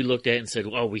 we looked at it and said,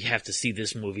 oh, we have to see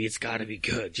this movie. It's got to be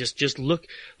good. Just look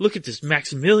at this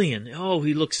Maximilian. Oh,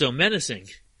 he looks so menacing.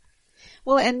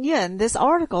 Well, and this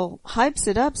article hypes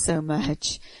it up so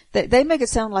much that they make it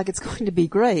sound like it's going to be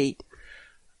great.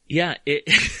 Yeah,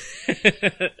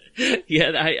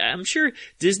 I'm sure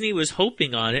Disney was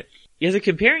hoping on it. Yeah, they're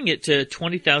comparing it to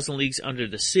 20,000 Leagues Under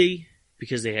the Sea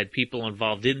because they had people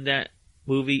involved in that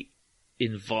movie,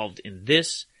 involved in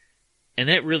this, and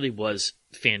it really was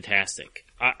fantastic.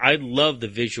 I love the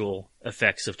visual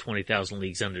effects of 20,000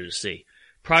 Leagues Under the Sea.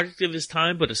 Product of its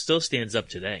time, but it still stands up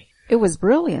today. It was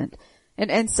brilliant.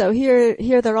 And so here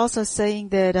they're also saying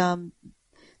that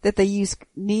that they use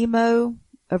Nemo,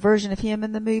 a version of him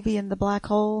in the movie, in the black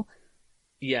hole.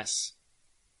 Yes.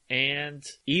 And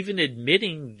even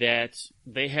admitting that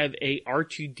they have a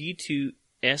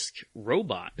R2-D2-esque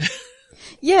robot.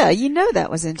 Yeah, you know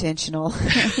that was intentional.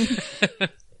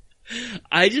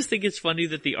 I just think it's funny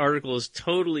that the article is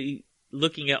totally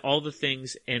looking at all the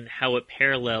things and how it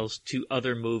parallels to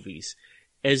other movies.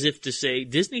 As if to say,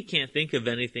 Disney can't think of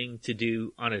anything to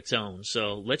do on its own,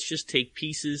 so let's just take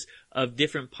pieces of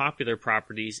different popular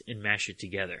properties and mash it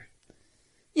together.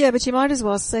 Yeah, but you might as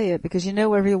well say it because you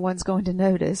know everyone's going to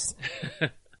notice.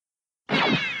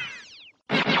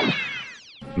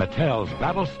 Mattel's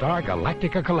Battlestar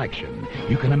Galactica collection.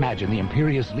 You can imagine the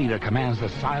Imperious leader commands the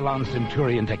Cylon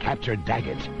Centurion to capture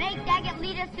Daggett. Make Daggett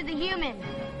lead us to the humans.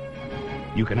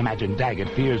 You can imagine Daggett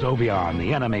fears Ovion,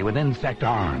 the enemy with insect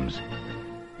arms.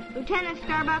 Lieutenant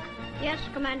Starbuck? Yes,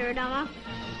 Commander Adama.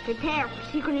 Prepare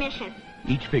for secret mission.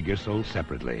 Each figure sold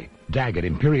separately. Daggett,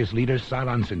 Imperious leaders,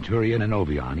 Cylon Centurion, and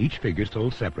Ovion. Each figure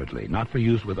sold separately, not for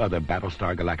use with other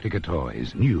Battlestar Galactica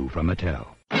toys. New from Mattel.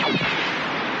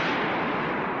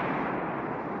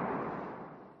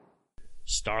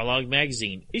 Starlog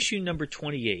Magazine, issue number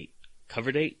 28.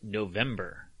 Cover date,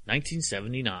 November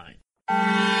 1979.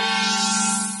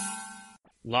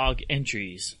 Log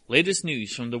entries. Latest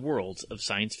news from the worlds of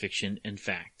science fiction and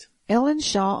fact.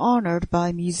 Ellenshaw honored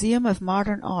by Museum of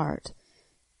Modern Art.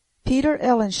 Peter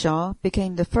Ellenshaw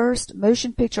became the first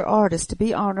motion picture artist to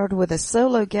be honored with a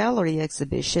solo gallery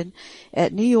exhibition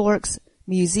at New York's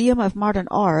Museum of Modern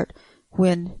Art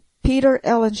when Peter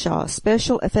Ellenshaw,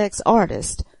 special effects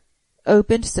artist,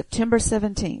 opened September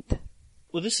 17th.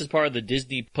 Well, this is part of the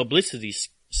Disney publicity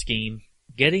scheme,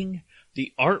 getting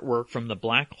the artwork from the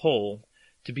black hole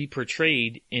to be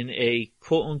portrayed in a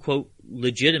quote-unquote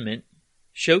legitimate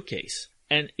showcase.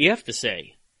 And you have to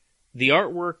say, the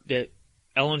artwork that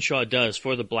Ellenshaw does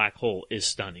for the black hole is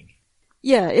stunning.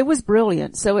 Yeah, it was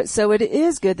brilliant. So it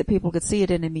is good that people could see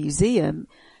it in a museum.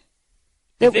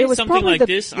 If there's was something like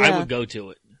this, yeah. I would go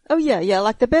to it. Oh yeah,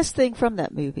 like the best thing from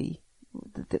that movie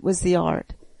was the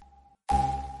art.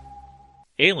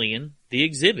 Alien, the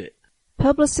exhibit.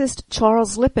 Publicist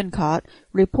Charles Lippincott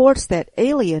reports that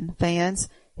Alien fans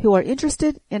who are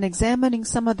interested in examining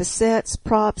some of the sets,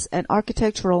 props, and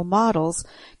architectural models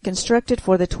constructed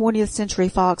for the 20th Century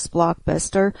Fox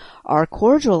blockbuster are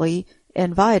cordially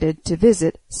invited to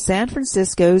visit San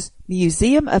Francisco's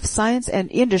Museum of Science and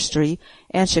Industry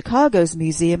and Chicago's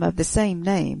museum of the same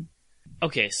name.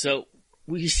 Okay, so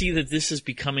we see that this is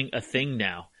becoming a thing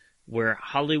now, where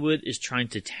Hollywood is trying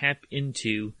to tap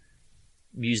into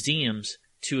museums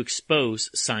to expose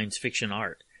science fiction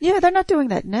art. Yeah, they're not doing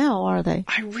that now, are they?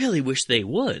 I really wish they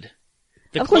would.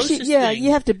 Of course,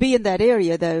 you have to be in that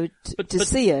area, though, to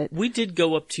see it. We did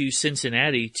go up to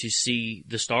Cincinnati to see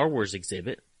the Star Wars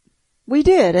exhibit. We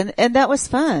did, and that was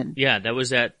fun. Yeah, that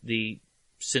was at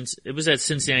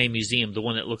Cincinnati Museum, the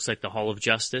one that looks like the Hall of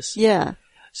Justice. Yeah.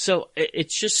 So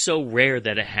it's just so rare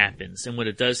that it happens, and when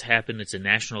it does happen, it's a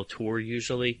national tour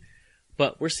usually.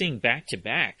 But we're seeing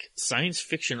back-to-back science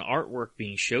fiction artwork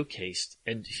being showcased.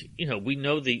 And, we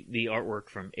know the artwork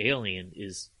from Alien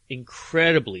is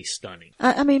incredibly stunning.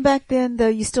 I mean, back then, though,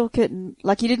 you still couldn't,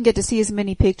 you didn't get to see as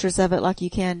many pictures of it like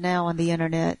you can now on the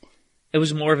internet. It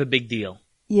was more of a big deal.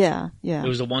 Yeah. It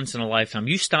was a once-in-a-lifetime.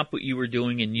 You stopped what you were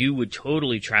doing, and you would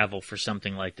totally travel for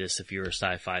something like this if you were a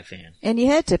sci-fi fan. And you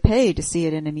had to pay to see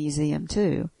it in a museum,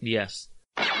 too. Yes.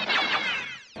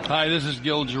 Hi, this is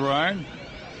Gil Gerard.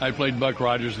 I played Buck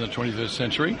Rogers in the 25th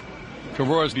century.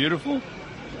 Cavour's beautiful.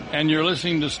 And you're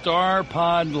listening to Star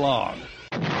Pod Log.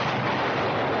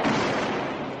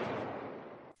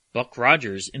 Buck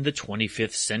Rogers in the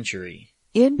 25th century.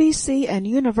 NBC and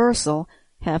Universal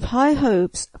have high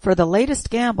hopes for the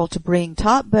latest gamble to bring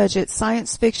top-budget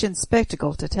science fiction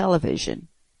spectacle to television.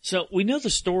 So we know the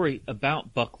story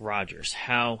about Buck Rogers,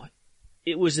 how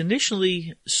it was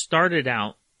initially started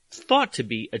out, thought to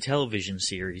be a television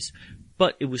series,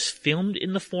 but it was filmed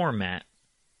in the format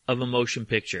of a motion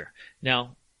picture.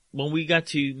 Now, when we got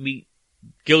to meet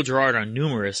Gil Gerard on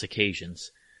numerous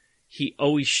occasions, he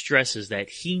always stresses that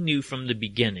he knew from the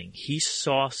beginning, he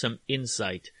saw some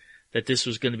insight that this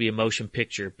was going to be a motion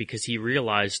picture because he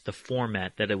realized the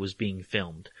format that it was being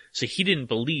filmed. So he didn't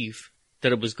believe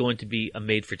that it was going to be a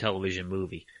made-for-television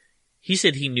movie. He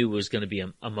said he knew it was going to be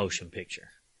a motion picture.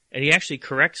 And he actually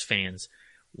corrects fans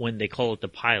when they call it the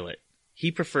pilot. He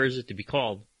prefers it to be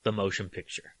called the motion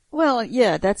picture. Well,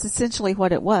 yeah, that's essentially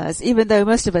what it was, even though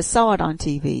most of us saw it on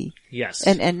TV. Yes.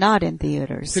 And not in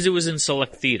theaters. Because it was in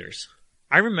select theaters.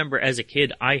 I remember as a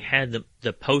kid, I had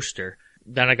the poster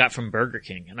that I got from Burger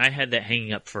King, and I had that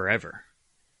hanging up forever.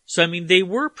 So, I mean, they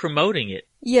were promoting it.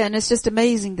 Yeah, and it's just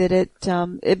amazing that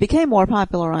it became more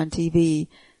popular on TV.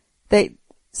 They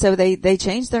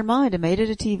changed their mind and made it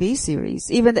a TV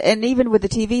series. Even with the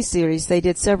TV series, they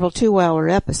did several 2-hour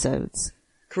episodes.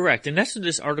 Correct. And that's what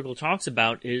this article talks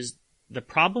about is the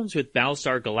problems with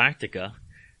Battlestar Galactica,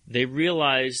 they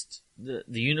realized,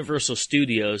 the Universal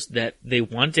Studios, that they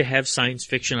wanted to have science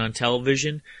fiction on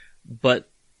television, but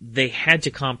they had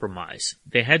to compromise.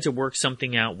 They had to work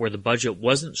something out where the budget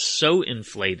wasn't so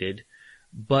inflated,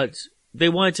 but they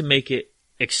wanted to make it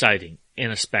exciting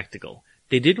and a spectacle.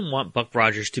 They didn't want Buck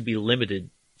Rogers to be limited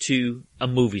to a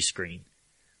movie screen,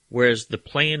 whereas the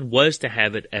plan was to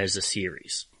have it as a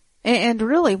series. And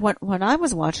really, when I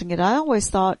was watching it, I always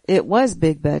thought it was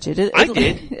big budget. I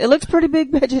did. It looked pretty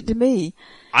big budget to me.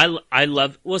 I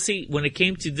love, well, see, when it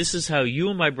came to, this is how you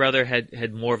and my brother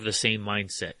had more of the same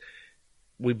mindset.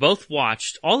 We both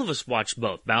watched, all of us watched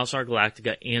both Battlestar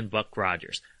Galactica and Buck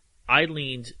Rogers. I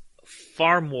leaned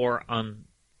far more on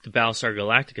the Battlestar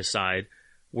Galactica side,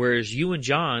 whereas you and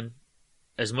John,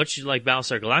 as much as you like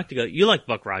Battlestar Galactica, you like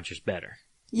Buck Rogers better.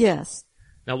 Yes.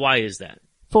 Now, why is that?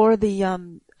 For the,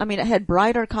 it had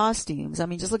brighter costumes.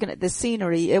 just looking at the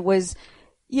scenery, it was,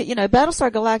 Battlestar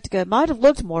Galactica might have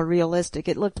looked more realistic.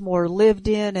 It looked more lived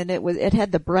in, and it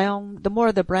had the more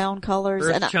of the brown colors.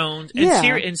 Earth tones,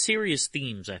 and serious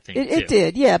themes, I think, It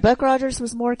did, yeah. Buck Rogers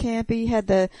was more campy, had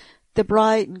the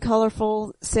bright and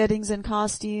colorful settings and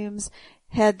costumes,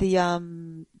 had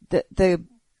the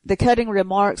cutting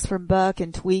remarks from Buck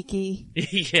and Tweaky.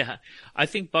 Yeah. I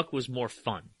think Buck was more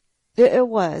fun. It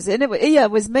was. And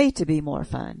it was made to be more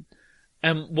fun.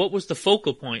 What was the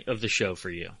focal point of the show for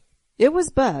you? It was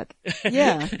Buck.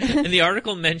 Yeah. And the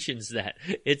article mentions that.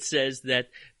 It says that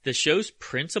the show's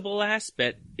principal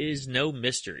aspect is no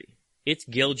mystery. It's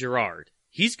Gil Gerard.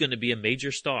 He's going to be a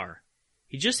major star.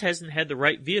 He just hasn't had the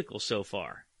right vehicle so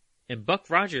far. And Buck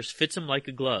Rogers fits him like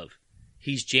a glove.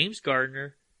 He's James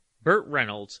Gardner, Burt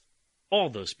Reynolds, all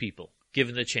those people,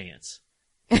 given the chance.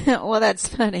 Well, that's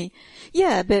funny.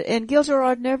 Yeah, and Gil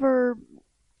Gerard never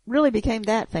really became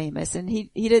that famous, and he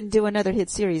didn't do another hit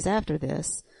series after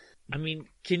this.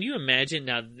 Can you imagine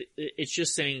now? It's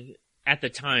just saying at the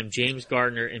time, James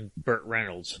Gardner and Burt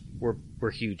Reynolds were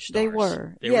huge stars. They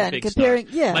were. They were big comparing,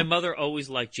 stars. Yeah. My mother always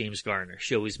liked James Gardner.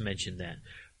 She always mentioned that.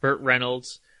 Burt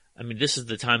Reynolds. This is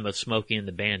the time of Smokey and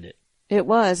the Bandit. It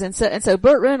was, and so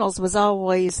Burt Reynolds was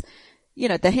always,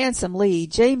 the handsome lead.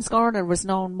 James Garner was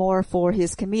known more for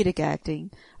his comedic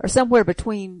acting, or somewhere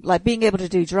between, like being able to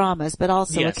do dramas, but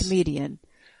also a comedian.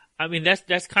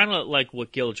 That's kind of like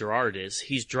what Gil Gerard is.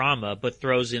 He's drama, but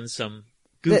throws in some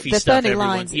goofy the stuff. Funny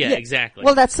lines. Yeah, exactly.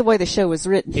 Well, that's the way the show was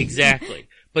written. Exactly.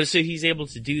 But so he's able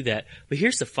to do that. But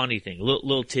here's the funny thing, a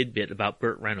little tidbit about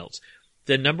Burt Reynolds.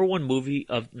 The number one movie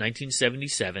of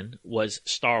 1977 was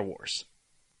Star Wars.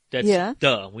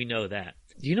 Duh, we know that.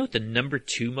 Do you know what the number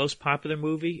 2 most popular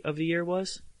movie of the year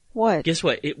was? What? Guess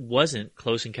what? It wasn't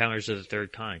Close Encounters of the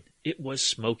Third Kind. It was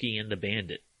Smokey and the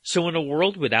Bandit. So in a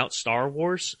world without Star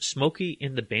Wars, Smokey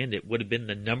and the Bandit would have been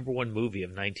the number 1 movie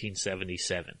of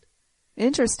 1977.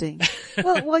 Interesting.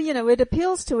 well, it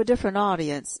appeals to a different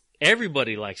audience.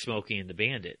 Everybody likes Smokey and the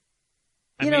Bandit.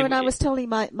 I was telling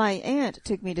my aunt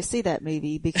took me to see that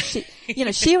movie because she,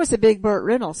 she was a big Burt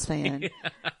Reynolds fan.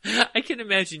 Yeah. I can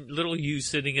imagine little you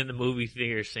sitting in the movie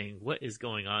theater saying, "What is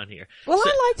going on here?" Well,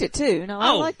 I liked it too.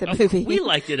 I liked the movie. We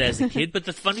liked it as a kid, but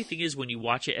the funny thing is when you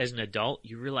watch it as an adult,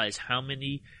 you realize how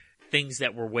many things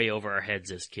that were way over our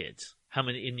heads as kids. How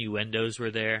many innuendos were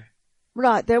there?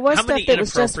 Right, there was stuff that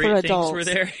was just for adults. Were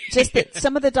there? Just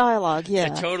some of the dialogue,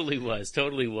 yeah. It totally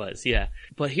was, yeah.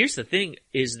 But here's the thing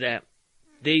is that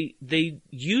they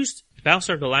used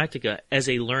Battlestar Galactica as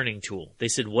a learning tool. They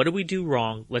said, what do we do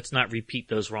wrong? Let's not repeat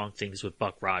those wrong things with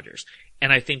Buck Rogers.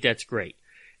 And I think that's great.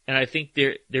 And I think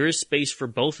there is space for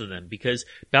both of them because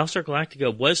Battlestar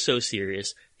Galactica was so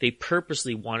serious, they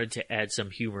purposely wanted to add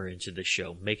some humor into the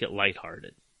show, make it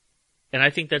lighthearted. And I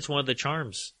think that's one of the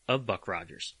charms of Buck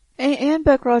Rogers. And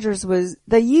Buck Rogers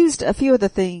they used a few of the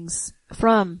things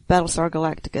from Battlestar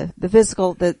Galactica, the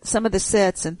physical, some of the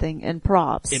sets and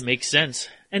props. It makes sense.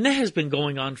 And that has been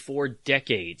going on for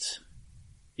decades.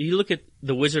 You look at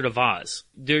The Wizard of Oz.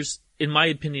 In my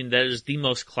opinion, that is the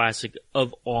most classic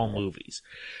of all movies.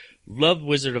 Love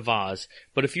Wizard of Oz,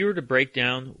 but if you were to break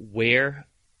down where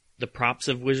the props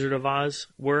of Wizard of Oz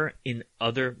were in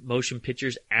other motion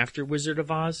pictures after Wizard of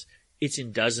Oz, it's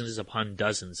in dozens upon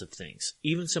dozens of things.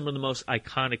 Even some of the most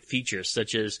iconic features,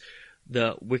 such as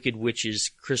the Wicked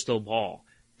Witch's crystal ball.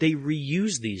 They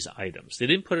reused these items. They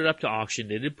didn't put it up to auction.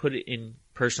 They didn't put it in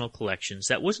personal collections.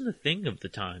 That wasn't a thing of the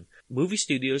time. Movie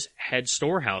studios had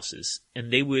storehouses,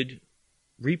 and they would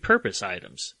repurpose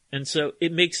items. And so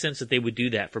it makes sense that they would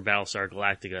do that for Battlestar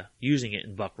Galactica, using it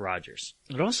in Buck Rogers.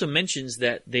 It also mentions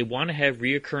that they want to have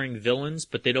reoccurring villains,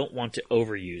 but they don't want to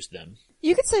overuse them.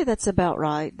 You could say that's about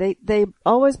right. They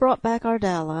always brought back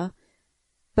Ardala,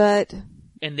 but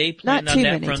And they planned on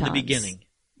that from the beginning.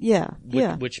 Yeah,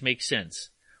 which makes sense.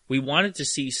 We wanted to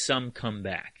see some come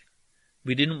back.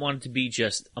 We didn't want it to be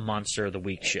just a Monster of the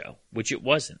Week show, which it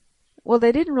wasn't. Well,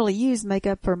 they didn't really use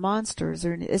makeup for monsters,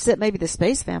 except maybe the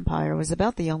space vampire was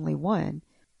about the only one.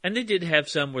 And they did have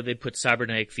some where they put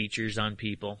cybernetic features on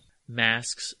people,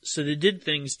 masks, so they did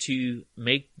things to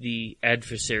make the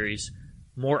adversaries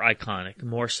more iconic,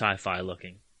 more sci-fi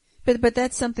looking. But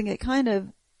that's something that kind of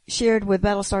shared with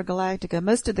Battlestar Galactica.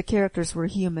 Most of the characters were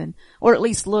human, or at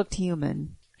least looked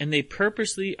human. And they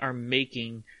purposely are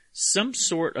making some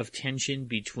sort of tension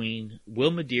between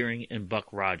Wilma Deering and Buck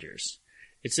Rogers.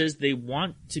 It says they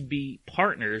want to be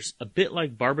partners, a bit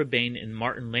like Barbara Bain and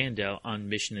Martin Landau on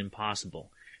Mission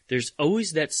Impossible. There's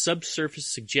always that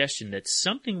subsurface suggestion that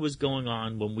something was going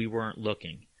on when we weren't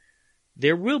looking.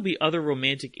 There will be other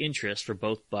romantic interests for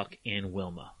both Buck and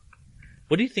Wilma.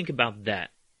 What do you think about that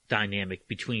dynamic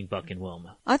between Buck and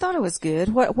Wilma? I thought it was good.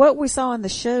 What we saw in the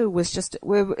show was just,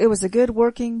 it was a good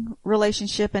working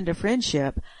relationship and a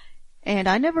friendship. And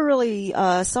I never really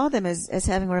saw them as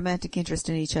having a romantic interest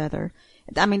in each other.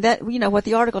 I mean, that, you know, what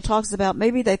the article talks about,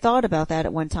 maybe they thought about that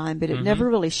at one time, but it never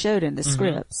really showed in the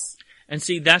scripts. And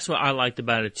see, that's what I liked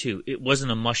about it too. It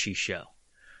wasn't a mushy show.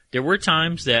 There were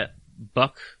times that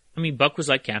Buck was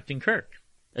like Captain Kirk,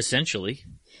 essentially.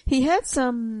 He had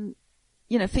some,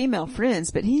 you know, female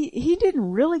friends, but he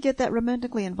didn't really get that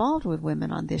romantically involved with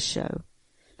women on this show.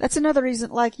 That's another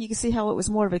reason, like, you can see how it was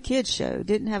more of a kid's show.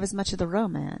 Didn't have as much of the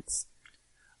romance.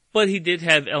 But he did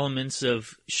have elements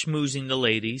of schmoozing the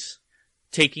ladies,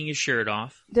 taking his shirt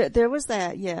off. There was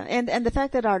that, yeah. And the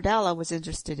fact that Ardala was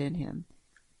interested in him.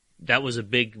 That was a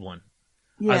big one.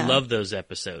 Yeah. I love those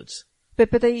episodes.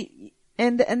 But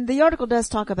and the article does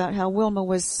talk about how Wilma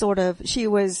was she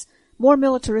was more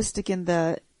militaristic in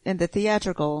the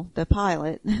theatrical, the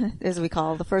pilot, as we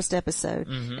call the first episode.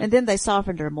 And then they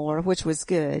softened her more, which was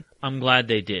good. I'm glad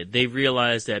they did. They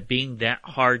realized that being that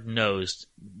hard-nosed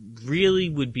really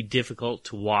would be difficult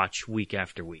to watch week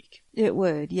after week. It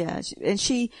would, yeah.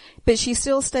 But she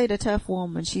still stayed a tough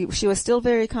woman. She was still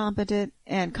very competent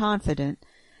and confident.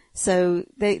 So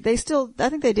they still, I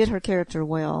think they did her character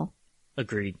well.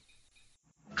 Agreed.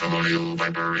 Colonial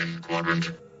Viper in quadrant.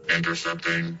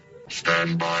 Intercepting.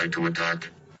 Stand by to attack.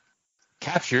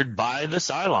 Captured by the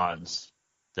Cylons.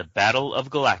 The Battle of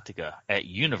Galactica at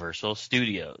Universal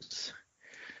Studios.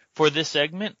 For this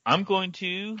segment, I'm going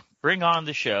to bring on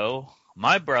the show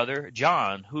my brother,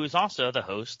 John, who is also the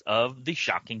host of the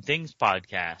Shocking Things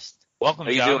podcast. Welcome,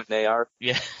 John. How you doing, Nayar?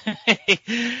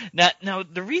 Yeah. Now,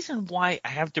 the reason why I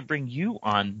have to bring you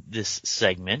on this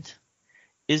segment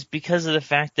is because of the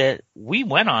fact that we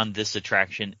went on this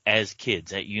attraction as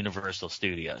kids at Universal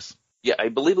Studios. Yeah, I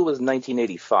believe it was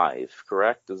 1985,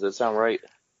 correct? Does that sound right?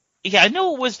 Yeah, I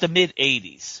know it was the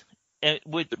mid-'80s,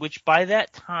 which by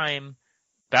that time,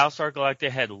 Battlestar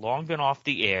Galactica had long been off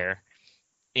the air,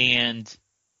 and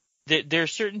there are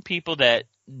certain people that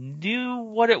knew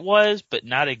what it was, but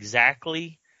not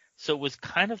exactly. So it was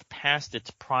kind of past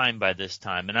its prime by this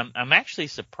time, and I'm actually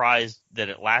surprised that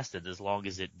it lasted as long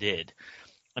as it did.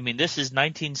 I mean, this is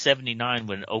 1979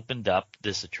 when it opened up,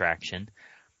 this attraction,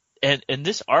 and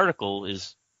this article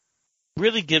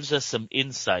really gives us some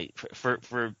insight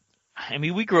for I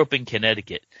mean, we grew up in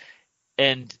Connecticut,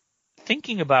 and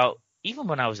thinking about, even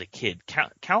when I was a kid,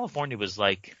 California was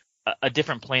like a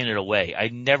different planet away. I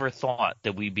never thought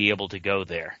that we'd be able to go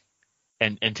there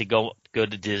and to go to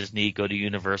Disney, go to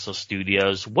Universal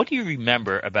Studios. What do you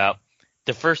remember about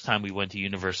the first time we went to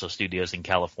Universal Studios in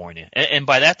California? And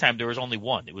by that time, there was only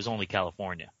one. It was only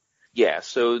California. Yeah,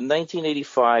 so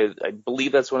 1985, I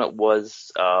believe that's when it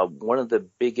was. One of the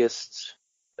biggest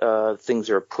things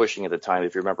they were pushing at the time,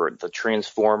 if you remember, the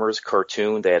Transformers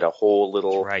cartoon. They had a whole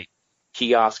little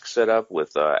kiosk set up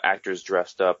with actors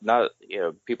dressed up. Not,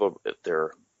 people,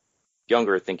 they're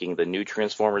younger thinking the new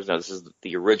Transformers. No, this is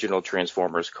the original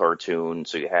Transformers cartoon.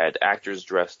 So you had actors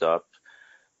dressed up,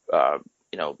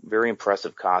 very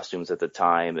impressive costumes at the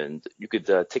time, and you could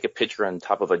take a picture on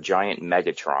top of a giant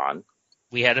Megatron.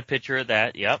 We had a picture of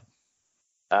that, yep.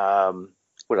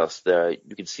 What else?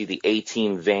 You could see the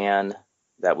A-Team van.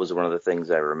 That was one of the things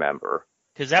I remember.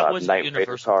 Because that was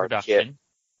Universal production.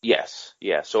 Yes,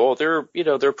 yeah. So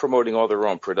they're promoting all their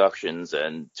own productions,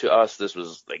 and to us, this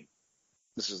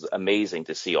is amazing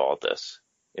to see all this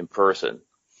in person.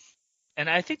 And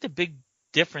I think the big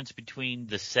difference between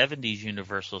the 70s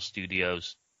Universal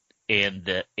Studios and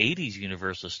the 80s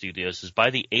Universal Studios is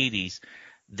by the 80s,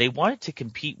 they wanted to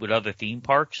compete with other theme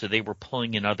parks, so they were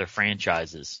pulling in other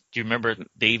franchises. Do you remember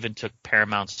they even took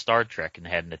Paramount's Star Trek and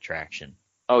had an attraction?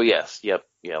 Oh, yes. Yep.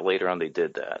 Yeah, later on they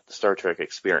did that. The Star Trek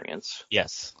Experience.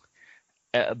 Yes.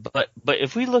 But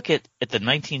if we look at the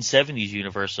 1970s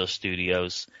Universal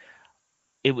Studios,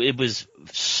 it was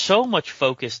so much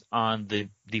focused on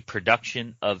the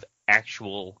production of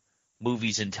actual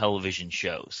movies and television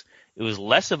shows. It was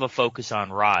less of a focus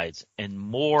on rides and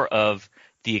more of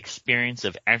the experience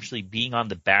of actually being on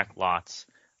the back lots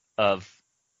of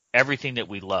everything that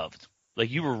we loved. Like,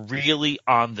 you were really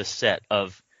on the set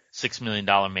of $6 Million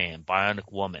Man,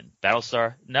 Bionic Woman,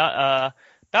 Battlestar. Battlestar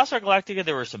Galactica,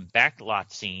 there were some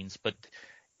backlot scenes, but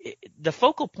the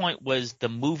focal point was the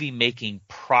movie-making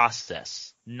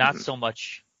process, not so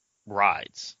much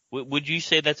rides. Would you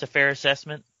say that's a fair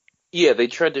assessment? Yeah, they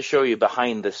tried to show you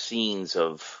behind the scenes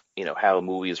of, how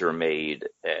movies are made.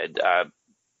 And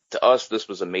to us, this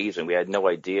was amazing. We had no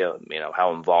idea,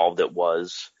 how involved it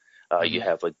was. You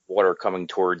have like water coming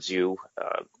towards you,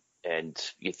 and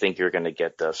you think you're going to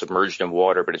get submerged in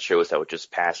water, but it shows how it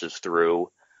just passes through.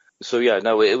 So yeah,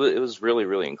 no, it was really,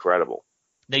 really incredible.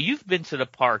 Now, you've been to the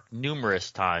park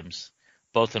numerous times,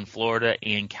 both in Florida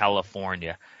and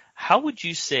California. How would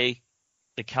you say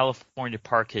the California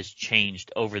park has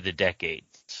changed over the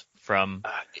decades from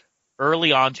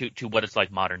early on to what it's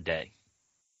like modern day?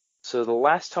 So the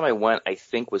last time I went, I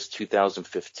think, was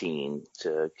 2015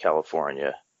 to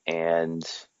California, and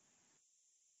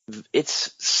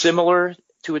it's similar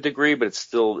to a degree, but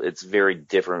it's very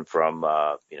different from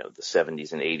the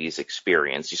 70s and 80s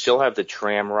experience. You still have the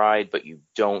tram ride, but you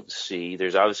don't see.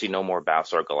 There's obviously no more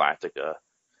Battlestar Galactica.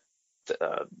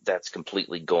 That's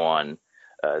completely gone.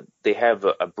 They have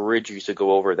a bridge you used to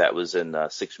go over that was in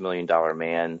 $6 Million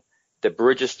Man. The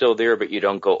bridge is still there, but you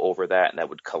don't go over that, and that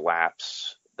would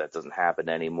collapse. That doesn't happen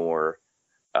anymore.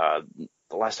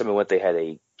 The last time I went, they had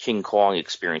a King Kong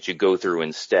experience you go through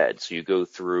instead. So you go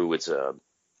through,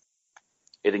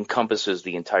 it encompasses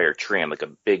the entire tram, like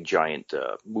a big giant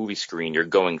movie screen you're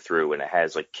going through, and it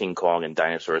has like King Kong and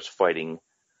dinosaurs fighting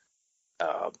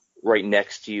right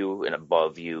next to you and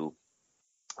above you.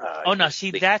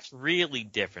 That's really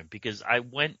different, because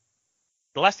the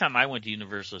last time I went to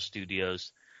Universal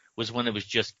Studios was when it was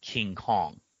just King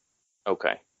Kong.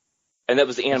 Okay. And that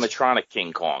was the animatronic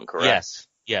King Kong, correct?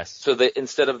 Yes. So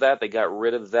instead of that, they got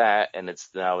rid of that, and it's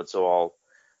all,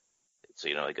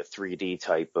 like a 3D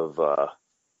type of,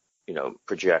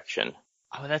 projection.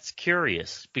 Oh, that's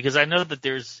curious, because I know that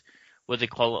there's what they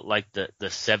call it, like the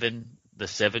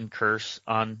seven curse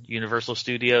on Universal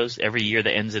Studios. Every year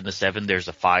that ends in the 7, there's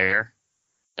a fire.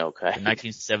 Okay. In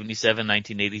 1977,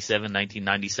 1987,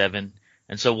 1997.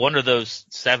 And so one of those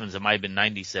 7s, it might have been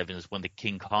 97, is when the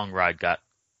King Kong ride got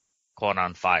caught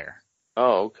on fire.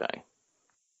 Oh, okay.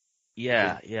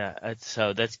 Yeah.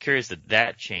 So that's curious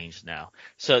that changed now.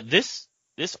 So this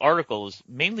article is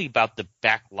mainly about the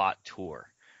backlot tour.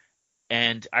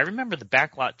 And I remember the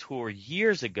backlot tour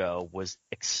years ago was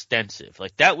extensive.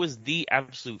 Like, that was the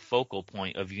absolute focal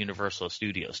point of Universal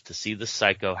Studios, to see the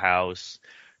Psycho House,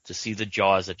 to see the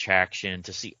Jaws attraction,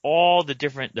 to see all the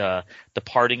different, the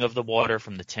parting of the water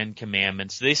from the 10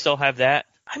 Commandments. Do they still have that?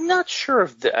 I'm not sure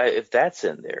if that's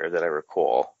in there that I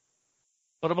recall.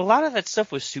 But a lot of that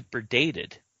stuff was super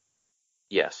dated.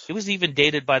 Yes. It was even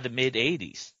dated by the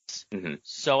mid-'80s. Mm-hmm.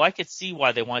 So I could see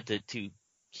why they wanted to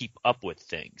keep up with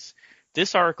things.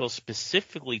 This article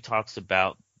specifically talks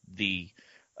about the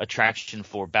attraction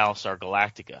for Battlestar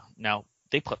Galactica. Now,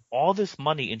 they put all this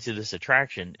money into this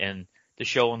attraction, and the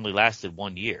show only lasted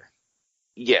 1 year.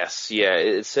 Yes, yeah.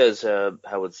 It says how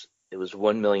it was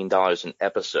 $1 million an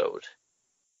episode.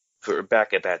 For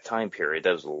back at that time period,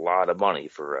 that was a lot of money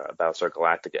for a Battlestar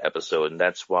Galactica episode, and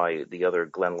that's why the other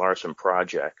Glenn Larson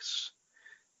projects,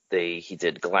 he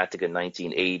did Galactica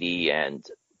 1980 and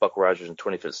Buck Rogers in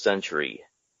 25th Century,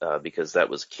 because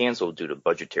that was canceled due to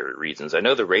budgetary reasons. I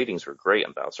know the ratings were great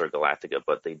on Battlestar Galactica,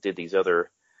 but they did the other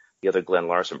Glenn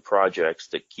Larson projects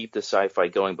to keep the sci-fi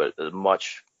going, but at a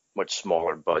much, much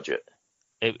smaller budget.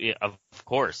 Of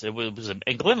course, it was,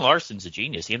 and Glenn Larson's a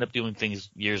genius. He ended up doing things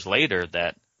years later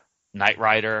that Knight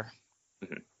Rider.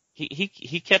 Mm-hmm.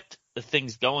 He kept the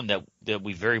things going that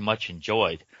we very much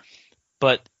enjoyed.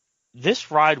 But this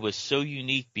ride was so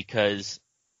unique because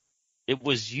it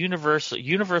was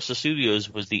Universal Studios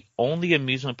was the only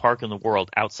amusement park in the world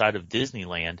outside of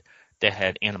Disneyland that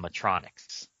had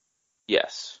animatronics.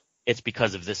 Yes. It's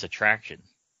because of this attraction.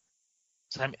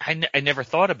 So I never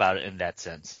thought about it in that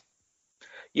sense.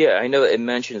 Yeah, I know it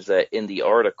mentions that in the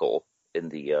article, in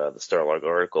the Starlog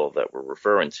article that we're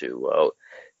referring to,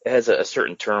 it has a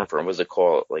certain term for them. What is it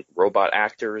called? Like robot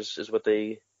actors is what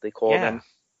they call them.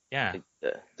 Yeah.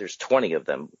 There's 20 of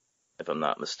them, if I'm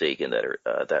not mistaken,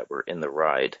 that were in the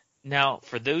ride. Now,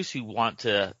 for those who want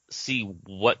to see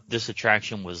what this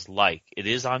attraction was like, it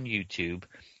is on YouTube,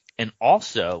 and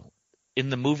also in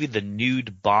the movie The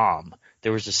Nude Bomb,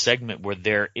 there was a segment where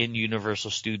they're in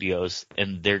Universal Studios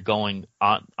and they're going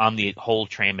on the whole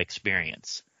tram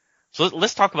experience. So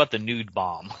let's talk about The Nude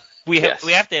Bomb. We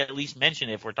have to at least mention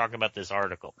it if we're talking about this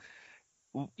article.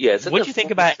 Yeah, what do you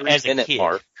think about it as a kid?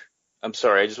 Mark. I'm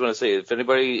sorry, I just want to say,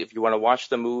 if you want to watch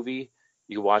the movie,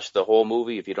 you can watch the whole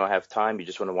movie. If you don't have time, you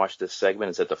just want to watch this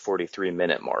segment, it's at the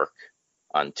 43-minute mark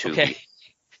on Tubi. Okay.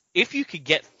 If you could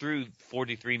get through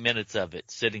 43 minutes of it,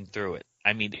 sitting through it,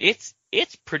 I mean, it's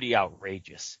pretty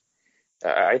outrageous.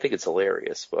 I think it's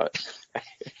hilarious, but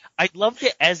I loved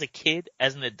it as a kid.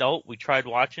 As an adult, we tried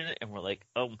watching it, and we're like,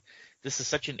 oh, this is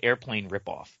such an Airplane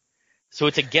ripoff. So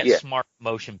it's a Get Smart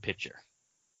motion picture.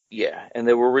 Yeah, and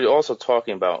then we're also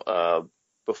talking about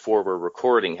before we're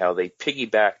recording how they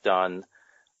piggybacked on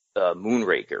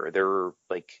Moonraker. They're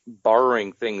like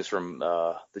borrowing things from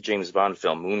the James Bond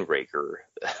film Moonraker,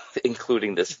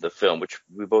 including this in the film, which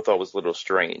we both thought was a little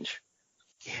strange.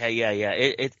 Yeah.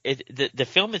 The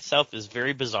film itself is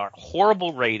very bizarre.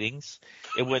 Horrible ratings.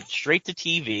 It went straight to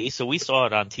TV, so we saw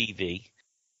it on TV.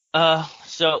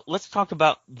 So let's talk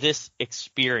about this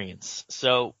experience.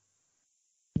 So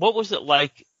what was it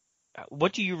like?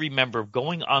 What do you remember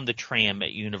going on the tram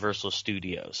at Universal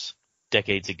Studios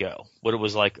decades ago? What it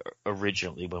was like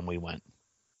originally when we went?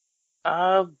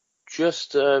 And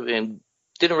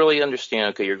didn't really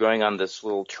understand. Okay, you're going on this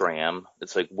little tram.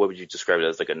 It's like, what would you describe it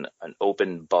as? Like an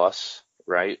open bus,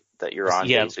 right? That you're on.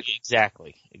 Yeah,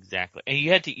 basically. Exactly. And you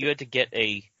had to get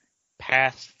a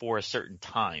pass for a certain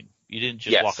time. You didn't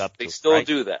just walk up to it. They still right?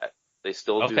 do that. They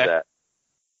still do that.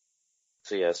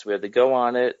 So yes, we had to go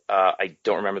on it. I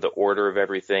don't remember the order of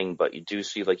everything, but you do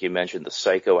see, like you mentioned, the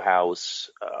Psycho House.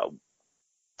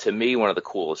 To me, one of the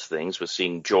coolest things was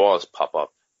seeing Jaws pop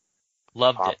up.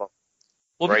 Loved it.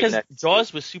 Well, right, because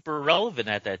Jaws was super relevant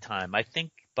at that time. I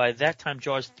think by that time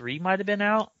Jaws 3 might have been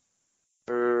out.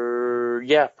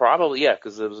 Yeah, probably. Yeah,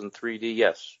 because it was in 3D.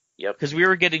 Yes. Yep. Because we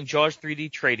were getting Jaws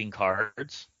 3D trading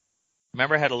cards.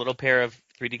 Remember, I had a little pair of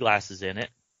 3D glasses in it.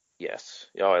 Yes.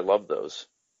 Oh, I love those.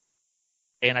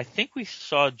 And I think we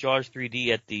saw Jaws 3D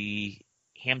at the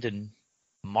Hamden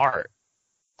Mart,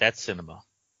 that cinema.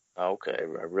 Okay,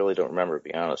 I really don't remember, to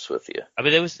be honest with you. I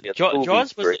mean,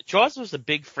 Jaws was a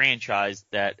big franchise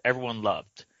that everyone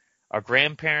loved. Our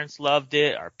grandparents loved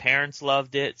it. Our parents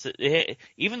loved it. So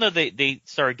even though they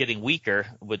started getting weaker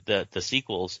with the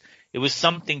sequels, it was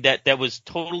something that was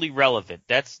totally relevant.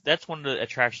 That's one of the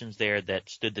attractions there that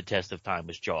stood the test of time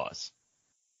was Jaws.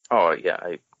 Oh yeah,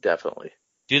 definitely.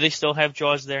 Do they still have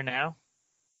Jaws there now?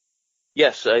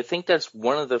 Yes, I think that's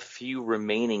one of the few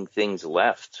remaining things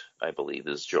left, I believe,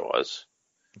 is Jaws.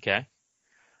 Okay.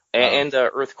 And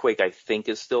Earthquake, I think,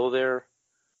 is still there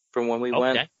from when we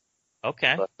went.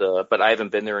 Okay. But I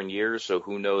haven't been there in years, so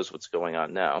who knows what's going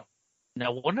on now.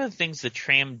 Now, one of the things the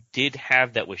tram did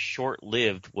have that was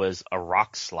short-lived was a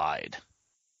rock slide,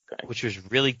 which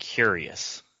was really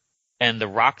curious. And the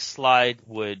rock slide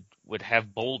would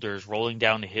have boulders rolling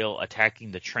down the hill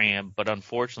attacking the tram, but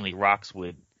unfortunately rocks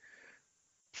would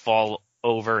fall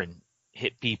over and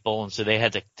hit people, and so they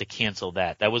had to cancel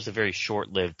that. That was a very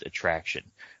short-lived attraction.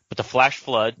 But the Flash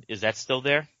Flood, is that still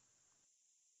there?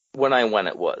 When I went,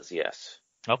 it was, yes.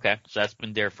 Okay, so that's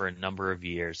been there for a number of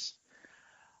years.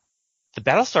 The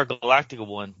Battlestar Galactica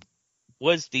one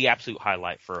was the absolute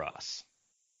highlight for us.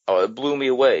 Oh, it blew me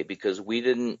away because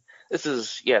you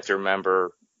have to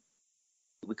remember,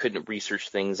 we couldn't research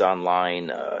things online.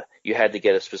 You had to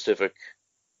get a specific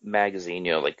magazine,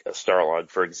 like a Starlog,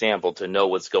 for example, to know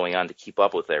what's going on, to keep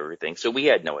up with everything. So we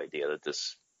had no idea that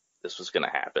this was going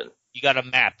to happen. You got a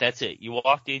map. That's it. You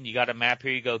walked in, you got a map.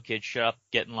 Here you go, kid. Shut up.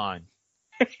 Get in line.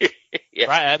 Yeah.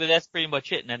 Right. I mean, that's pretty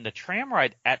much it. And then the tram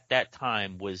ride at that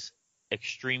time was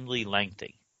extremely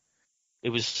lengthy. It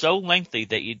was so lengthy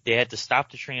that they had to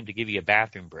stop the tram to give you a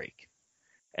bathroom break.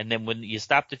 And then when you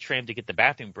stopped the tram to get the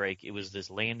bathroom break, it was this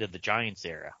Land of the Giants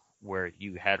era where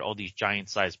you had all these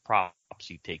giant-sized props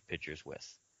you take pictures with.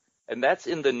 And that's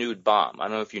in the Nude Bomb. I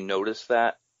don't know if you noticed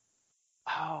that.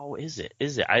 Oh, is it?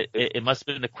 It must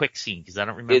have been a quick scene because I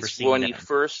don't remember seeing that. It's when he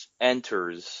first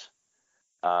enters,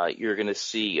 you're going to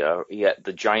see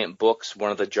the giant books.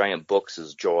 One of the giant books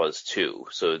is Jaws 2,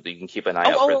 so you can keep an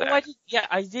eye out for that.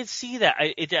 I did see that.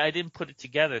 I didn't put it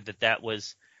together that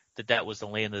was the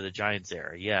Land of the Giants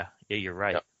era. Yeah, you're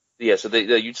right. Yeah, so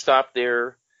you'd stop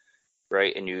there,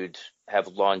 right, and you'd have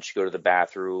lunch, go to the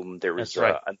bathroom. There was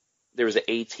there was an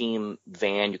A-Team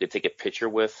van you could take a picture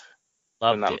with.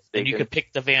 Loved it. And you could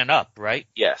pick the van up, right?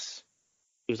 Yes.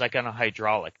 It was like on a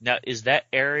hydraulic. Now, is that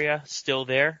area still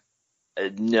there?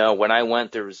 No, when I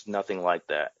went, there was nothing like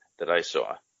that I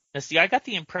saw. Now, see, I got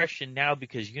the impression now,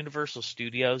 because Universal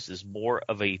Studios is more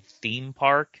of a theme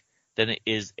park than it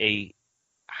is a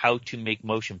how to make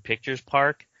motion pictures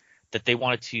park, that they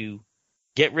wanted to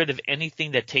get rid of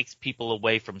anything that takes people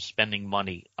away from spending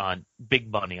big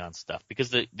money on stuff. Because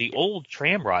the old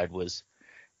tram ride was,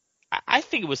 I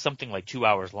think it was something like 2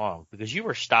 hours long, because you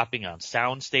were stopping on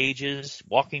sound stages,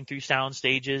 walking through sound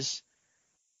stages.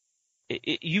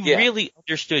 You really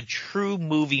understood true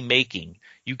movie making.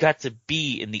 You got to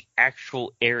be in the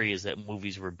actual areas that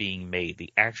movies were being made,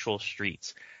 the actual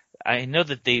streets. I know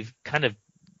that they've kind of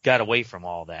got away from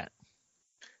all that.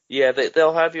 Yeah,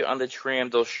 they'll have you on the tram.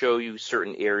 They'll show you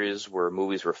certain areas where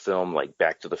movies were filmed, like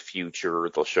Back to the Future.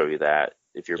 They'll show you that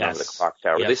if you remember the clock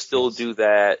tower. Yep. They still do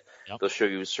that. Yep. They'll show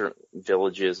you certain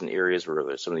villages and areas where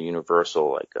there's some of the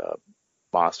Universal, like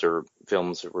monster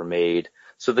films that were made.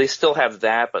 So they still have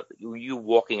that, but you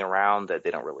walking around, that they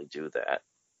don't really do that.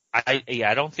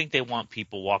 I don't think they want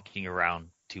people walking around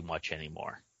too much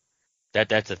anymore.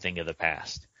 That's a thing of the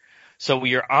past. So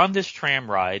you're on this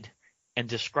tram ride, and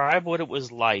describe what it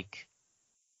was like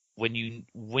when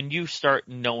you start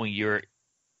knowing you're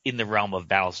in the realm of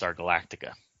Battlestar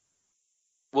Galactica.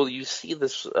 Well, you see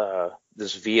this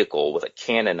vehicle with a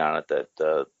cannon on it that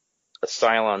a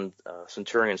Cylon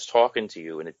Centurion's talking to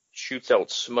you, and it shoots out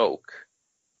smoke.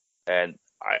 And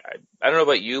I don't know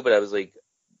about you, but I was like,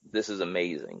 this is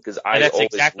amazing, because that's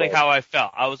exactly how I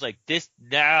felt. I was like, this,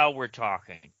 now we're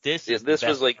talking. This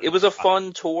was like, it was a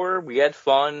fun tour. We had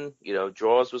fun.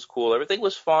 Jaws was cool. Everything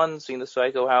was fun, seeing the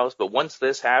Psycho House. But once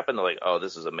this happened, they're like, oh,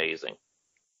 this is amazing.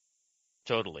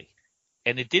 Totally.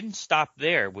 And it didn't stop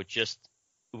there with just,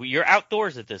 you're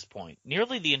outdoors at this point.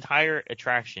 Nearly the entire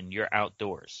attraction, you're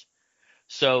outdoors.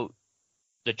 So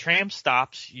the tram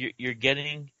stops, you're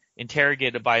getting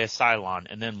interrogated by a Cylon,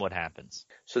 and then what happens?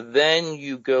 So then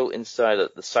you go inside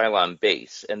the Cylon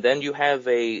base, and then you have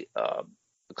a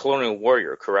Colonial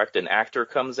Warrior, correct? An actor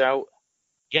comes out?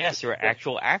 Yes, there are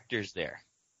actual actors there.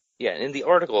 Yeah, and in the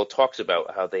article it talks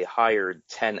about how they hired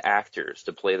 10 actors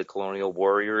to play the Colonial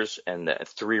Warriors, and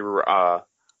 3 were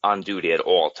on duty at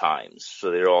all times.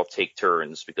 So they'd all take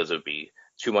turns, because it would be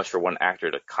too much for one actor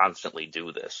to constantly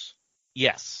do this.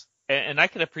 Yes, and I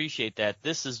can appreciate that.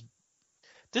 This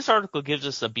article gives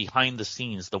us a behind the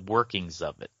scenes, the workings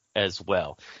of it as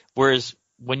well. Whereas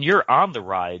when you're on the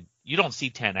ride, you don't see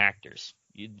 10 actors.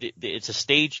 It's a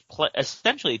staged play.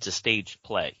 Essentially, it's a staged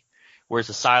play. Whereas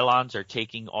the Cylons are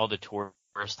taking all the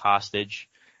tourists hostage,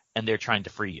 and they're trying to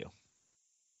free you.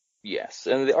 Yes,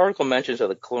 and the article mentions how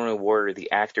the Colonial Warrior,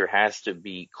 the actor, has to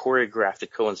be choreographed to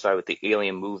coincide with the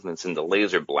alien movements in the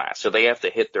laser blast. So they have to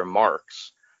hit their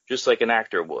marks, just like an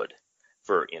actor would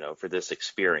for this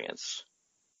experience.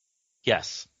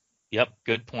 Yes. Yep.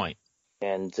 Good point.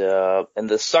 And the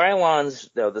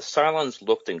Cylons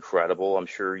looked incredible. I'm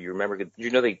sure you remember.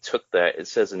 They took that. It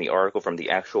says in the article, from the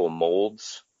actual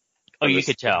molds. Oh, you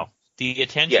could tell the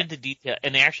attention to detail,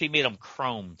 and they actually made them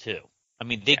chrome too. I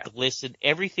mean, they glistened.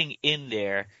 Everything in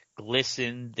there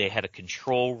glistened. They had a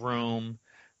control room.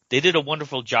 They did a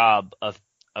wonderful job of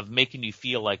making you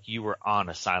feel like you were on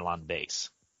a Cylon base.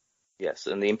 Yes,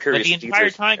 and the Imperious. But the entire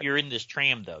time you're in this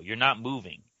tram, though, you're not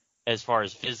moving. As far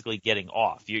as physically getting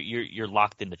off, you're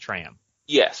locked in the tram.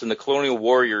 Yes, and the Colonial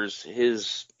Warriors,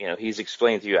 he's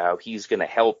explained to you how he's going to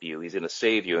help you, he's going to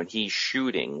save you, and he's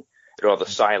shooting at all the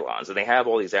Cylons, and they have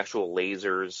all these actual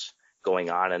lasers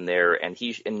going on in there, and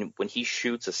when he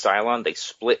shoots a Cylon, they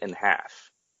split in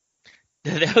half.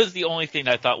 That was the only thing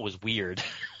I thought was weird.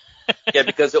 Yeah,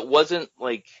 because it wasn't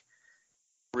like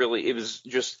really, it was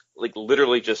just like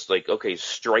literally just like, okay,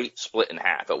 straight split in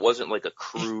half. It wasn't like a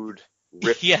crude.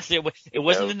 Yes, it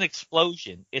wasn't an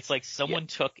explosion. It's like someone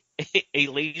took a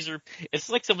laser. It's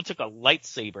like someone took a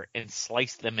lightsaber and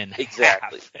sliced them in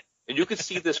half. And you could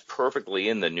see this perfectly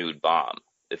in the nude bomb.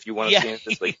 If you want to see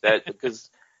this like that, because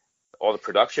all the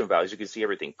production values, you can see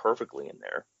everything perfectly in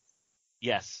there.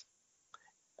 Yes.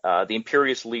 The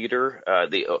Imperious leader,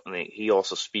 he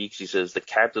also speaks. He says the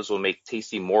captives will make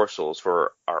tasty morsels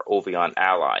for our Ovion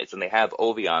allies, and they have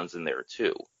Ovions in there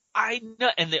too. I know,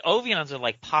 and the Ovions are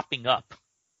like popping up.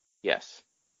 Yes.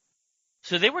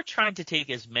 So they were trying to take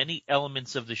as many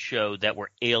elements of the show that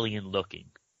were alien looking,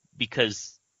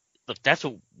 because look, that's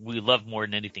what we love more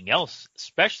than anything else,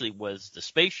 especially was the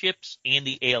spaceships and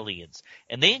the aliens.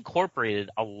 And they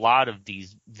incorporated a lot of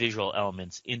these visual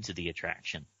elements into the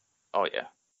attraction. Oh yeah.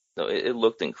 No, it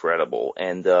looked incredible.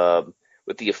 And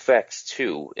with the effects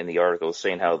too, in the article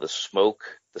saying how the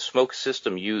smoke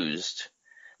system used,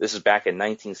 this is back in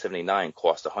 1979,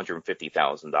 cost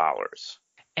 $150,000.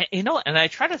 And I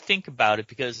try to think about it,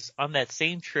 because on that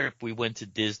same trip we went to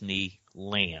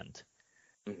Disneyland,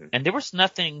 And there was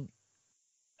nothing.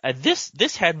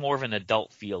 This had more of an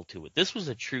adult feel to it. This was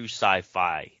a true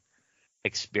sci-fi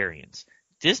experience.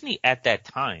 Disney at that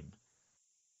time,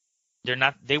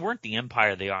 they weren't the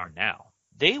empire they are now.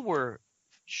 They were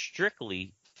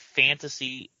strictly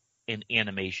fantasy and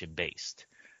animation based.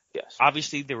 Yes.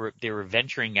 Obviously they were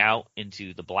venturing out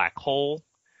into the black hole,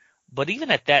 but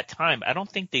even at that time, I don't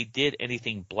think they did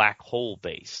anything black hole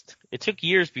based. It took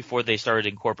years before they started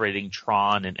incorporating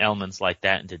Tron and elements like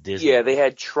that into Disney. Yeah, they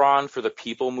had Tron for the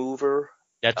People Mover.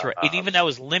 That's right. And even that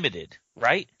was limited,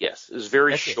 right? Yes, it was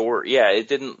very short. Yeah, it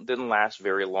didn't last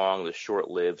very long. It was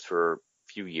short-lived for a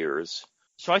few years.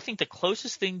 So I think the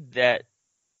closest thing that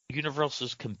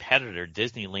Universal's competitor,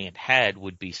 Disneyland, had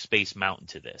would be Space Mountain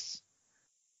to this.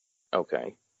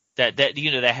 Okay. That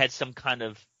had some kind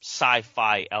of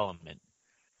sci-fi element.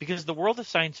 Because the world of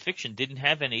science fiction didn't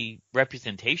have any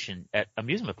representation at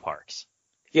amusement parks.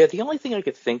 Yeah, the only thing I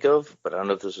could think of, but I don't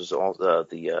know if this was all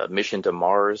the Mission to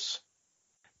Mars.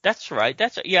 That's right.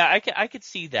 I could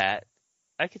see that.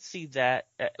 I could see that.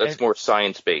 That's more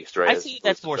science-based, right? I see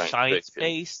that's more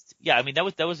science-based. Yeah, I mean,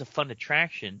 that was a fun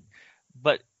attraction.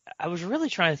 But I was really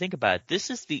trying to think about it. This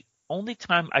is the only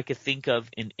time I could think of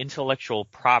an intellectual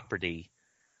property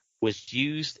was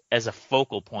used as a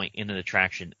focal point in an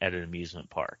attraction at an amusement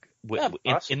park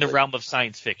in the realm of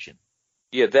science fiction.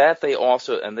 Yeah, that they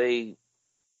also, and they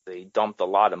dumped a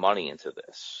lot of money into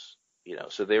this,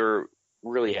 so they were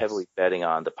really heavily betting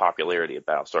on the popularity of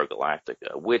Battlestar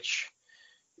Galactica, which,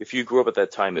 if you grew up at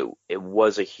that time, it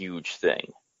was a huge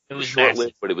thing. It was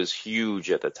short-lived, but it was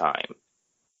huge at the time.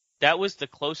 That was the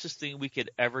closest thing we could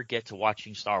ever get to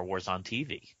watching Star Wars on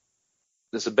TV.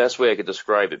 That's the best way I could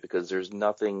describe it, because there's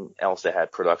nothing else that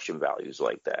had production values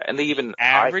like that. And they even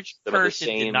average person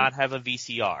did not have a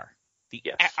VCR.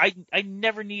 Yes. I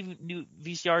never knew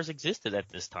VCRs existed at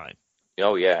this time.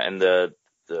 Oh yeah, and the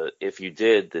if you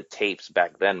did, the tapes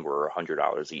back then were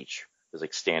 $100 each. It was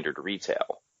like standard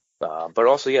retail. But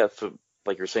also,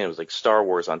 like you're saying, it was like Star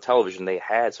Wars on television. They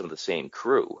had some of the same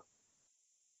crew.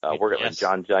 Like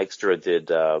John Dykstra did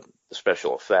the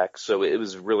special effects, so it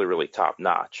was really, really top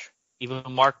notch. Even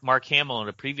Mark Hamill in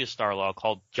a previous Starlog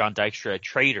called John Dykstra a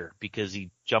traitor because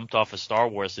he jumped off of Star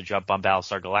Wars to jump on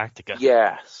Battlestar Galactica.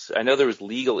 Yes, I know there was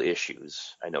legal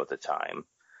issues. I know at the time,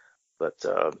 but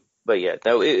yeah,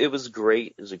 no, it was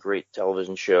great. It was a great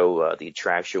television show. The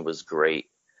attraction was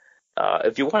great.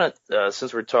 If you want to,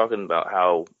 since we're talking about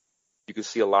how you could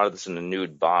see a lot of this in the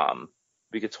Nude Bomb,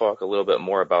 we could talk a little bit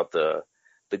more about the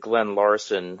Glenn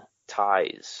Larson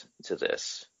ties to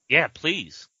this. Yeah,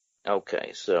 please.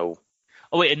 Okay, so.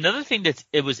 Oh wait, another thing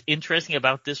it was interesting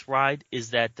about this ride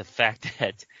is that the fact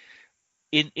that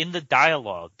in the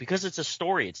dialogue, because it's a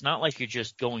story, it's not like you're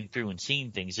just going through and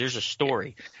seeing things. There's a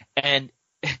story, and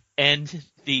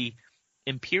the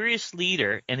Imperious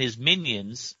leader and his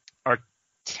minions are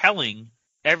telling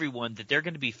everyone that they're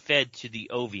going to be fed to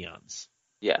the Ovions.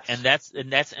 Yes, and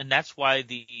that's why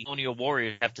the Colonial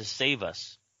Warriors have to save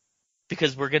us,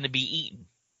 because we're going to be eaten.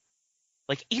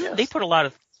 Like they put a lot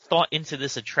of thought into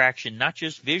this attraction, not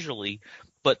just visually,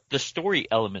 but the story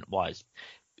element wise.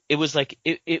 It was like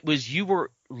it was, you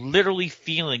were literally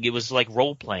feeling, it was like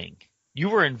role playing. You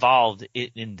were involved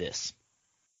in this.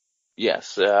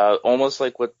 Yes, almost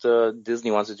like what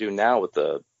Disney wants to do now with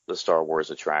the Star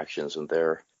Wars attractions and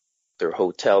their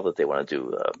hotel, that they want to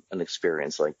do an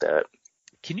experience like that.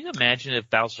 Can you imagine if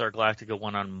Battlestar Galactica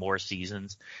went on more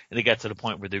seasons and they got to the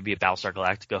point where there'd be a Battlestar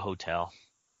Galactica hotel?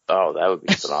 Oh, that would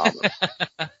be phenomenal.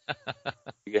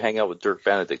 You could hang out with Dirk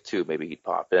Benedict too. Maybe he'd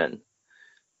pop in.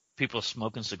 People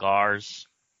smoking cigars.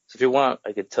 So if you want,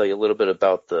 I could tell you a little bit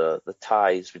about the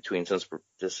ties between, since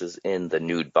this is in the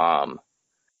Nude Bomb.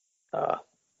 The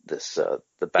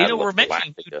Battle we're of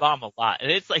mentioning Galactica. Nude Bomb a lot,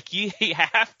 and it's like you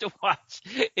have to watch.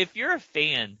 If you're a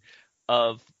fan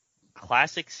of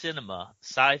classic cinema,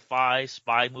 sci-fi,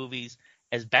 spy movies,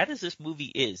 as bad as this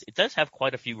movie is, it does have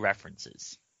quite a few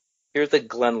references. Here's the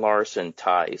Glenn Larson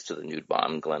ties to the Nude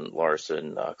Bomb. Glenn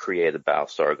Larson created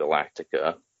Battlestar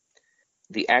Galactica.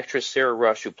 The actress Sarah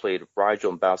Rush, who played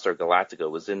Rigel in Battlestar Galactica,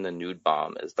 was in the Nude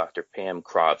Bomb as Dr. Pam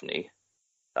Krovney.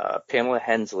 Pamela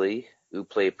Hensley, who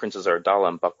played Princess Ardala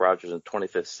in Buck Rogers in the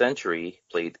 25th Century,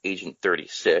 played Agent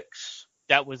 36.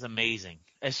 That was amazing.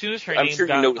 As soon as her I'm name sure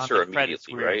got you noticed on her the credits,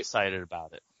 we immediately, were right? excited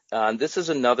about it. This is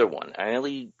another one. I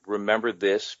only remember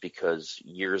this because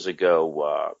years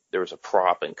ago there was a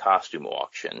prop and costume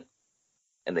auction,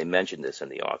 and they mentioned this in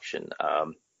the auction.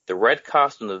 The red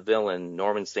costume the villain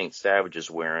Norman St. Savage is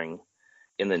wearing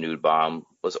in the Nude Bomb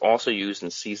was also used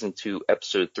in Season 2,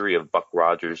 Episode 3 of Buck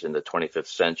Rogers in the 25th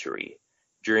Century.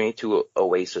 Journey to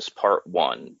Oasis Part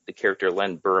 1. The character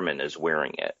Len Berman is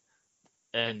wearing it.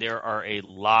 And there are a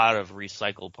lot of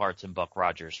recycled parts in Buck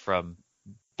Rogers from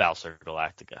Battlestar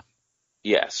Galactica.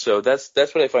 Yeah, so that's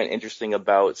what I find interesting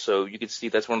about. So you can see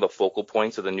that's one of the focal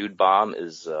points of the nude bomb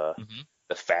is the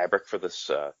fabric for this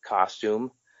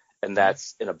costume, and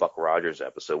that's in a Buck Rogers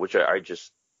episode, which I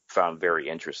just found very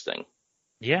interesting.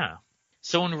 Yeah.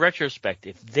 So in retrospect,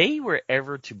 if they were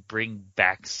ever to bring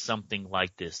back something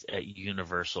like this at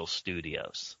Universal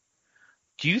Studios,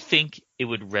 do you think it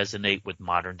would resonate with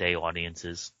modern day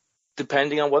audiences?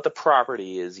 Depending on what the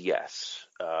property is, yes.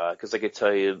 Because I could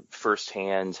tell you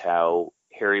firsthand how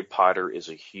Harry Potter is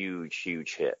a huge,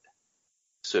 huge hit.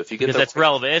 So if you get because that's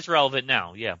relevant, it's relevant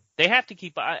now. Yeah, they have to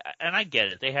keep, and I get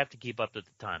it. They have to keep up with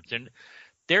the times.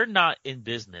 They're not in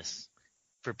business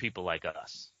for people like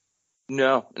us.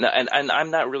 No, and I'm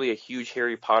not really a huge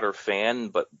Harry Potter fan,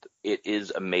 but it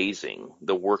is amazing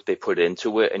the work they put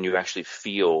into it, and you actually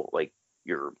feel like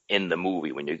you're in the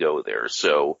movie when you go there.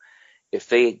 So if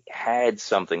they had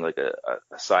something like a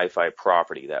sci-fi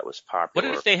property that was popular.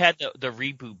 What if they had the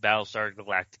reboot Battlestar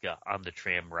Galactica on the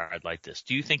tram ride like this?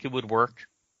 Do you think it would work?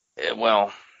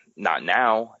 Well, not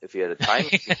now. If you had a time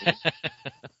machine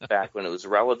back when it was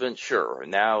relevant, sure.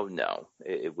 Now, no,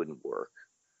 it wouldn't work.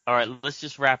 All right, let's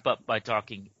just wrap up by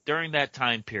talking. During that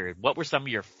time period, what were some of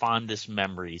your fondest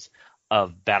memories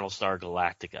of Battlestar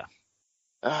Galactica?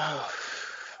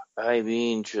 I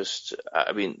mean,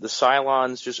 the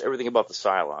Cylons, just everything about the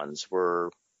Cylons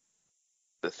were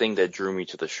the thing that drew me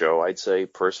to the show, I'd say,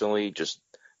 personally, just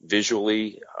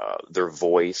visually, their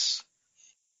voice.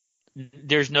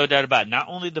 There's no doubt about it. Not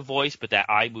only the voice, but that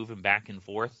eye moving back and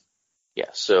forth. Yeah,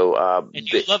 so... and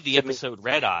you love the episode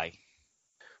Red Eye.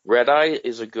 Red Eye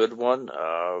is a good one.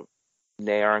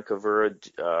 Nayar and Kavura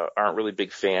aren't really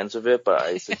big fans of it, but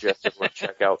I suggest everyone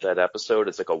check out that episode.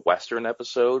 It's like a Western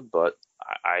episode, but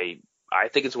I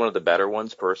think it's one of the better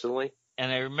ones, personally.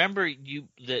 And I remember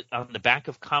that on the back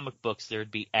of comic books, there would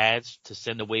be ads to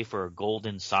send away for a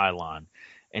golden Cylon.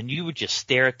 And you would just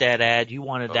stare at that ad. You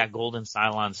wanted that golden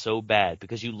Cylon so bad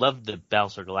because you loved the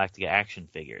Battlestar Galactica action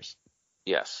figures.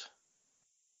 Yes.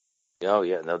 Oh,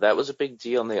 yeah. No, that was a big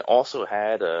deal. And they also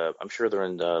had, I'm sure they're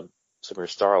in some of your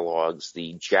Star Logs,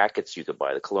 the jackets you could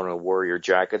buy, the Colonial Warrior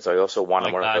jackets. I also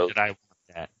wanted one of those. Did I want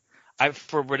that?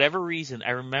 For whatever reason,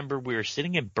 I remember we were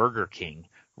sitting in Burger King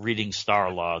reading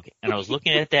Star Log, and I was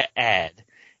looking at that ad,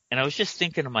 and I was just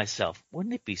thinking to myself,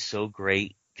 wouldn't it be so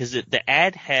great? Because the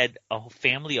ad had a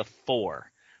family of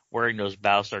 4 wearing those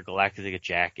Battlestar Galactica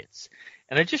jackets.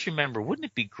 And I just remember, wouldn't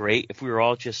it be great if we were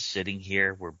all just sitting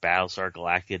here with Battlestar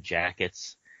Galactica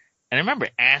jackets? And I remember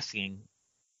asking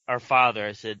our father,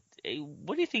 I said, hey,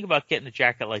 what do you think about getting a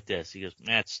jacket like this? He goes,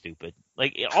 that's stupid.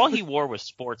 Like, all he wore was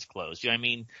sports clothes. You know what I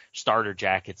mean? Starter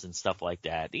jackets and stuff like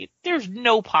that. There's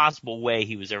no possible way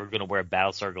he was ever going to wear a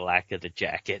Battlestar Galactica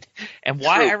jacket. And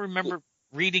why I remember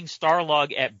reading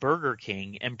Starlog at Burger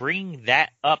King and bringing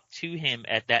that up to him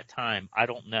at that time, I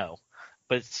don't know.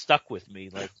 But it stuck with me.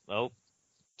 Like,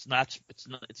 it's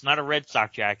not a Red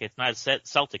Sox jacket. It's not a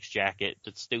Celtics jacket.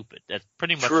 It's stupid. That's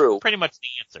pretty much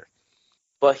the answer.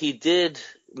 But he did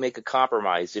make a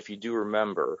compromise, if you do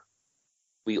remember.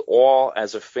 We all,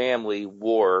 as a family,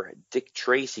 wore Dick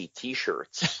Tracy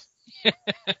T-shirts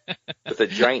with a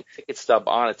giant ticket stub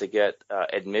on it to get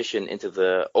admission into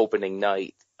the opening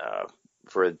night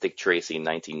for Dick Tracy in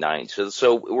 1990.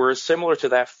 So we're similar to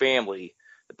that family,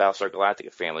 the Battlestar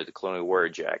Galactica family, the Colonial Warrior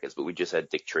jackets, but we just had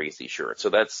Dick Tracy shirts. So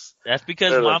that's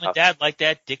because Mom and Dad like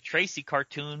that Dick Tracy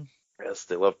cartoon. Yes,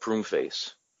 they love Prune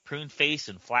Face. Prune face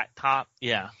and flat top,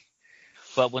 yeah.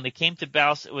 But when it came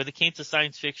to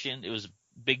science fiction, it was a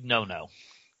big no-no.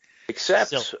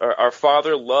 Except our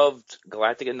father loved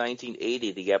Galactica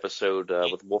 1980, the episode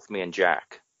with Wolfman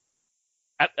Jack.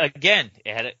 Again,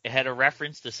 it had a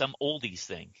reference to some oldies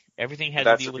thing. Everything had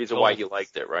That's to do with the reason why he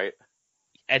liked it, right?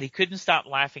 And he couldn't stop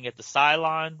laughing at the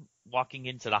Cylon walking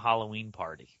into the Halloween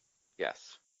party.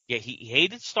 Yes. Yeah, he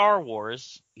hated Star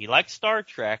Wars. He liked Star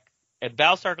Trek. And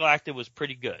Battlestar Galactica was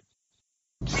pretty good.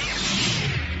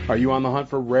 Are you on the hunt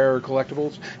for rarer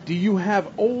collectibles? Do you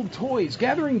have old toys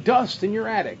gathering dust in your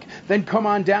attic? Then come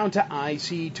on down to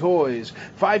IC Toys,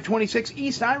 526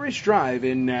 East Irish Drive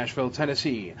in Nashville,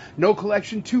 Tennessee. No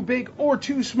collection too big or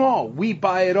too small. We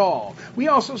buy it all. We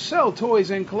also sell toys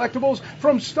and collectibles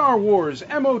from Star Wars,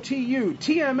 MOTU,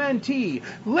 TMNT,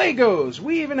 Legos.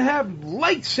 We even have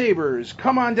lightsabers.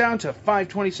 Come on down to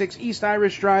 526 East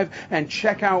Irish Drive and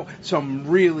check out some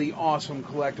really awesome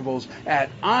collectibles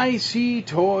at IC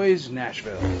Toys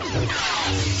Nashville.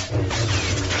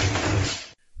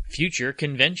 Future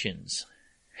conventions.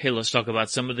 Hey, let's talk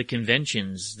about some of the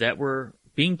conventions that were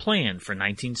being planned for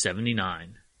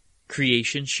 1979.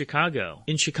 Creation Chicago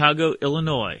in Chicago,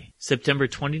 Illinois, September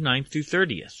 29th through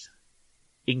 30th.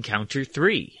 Encounter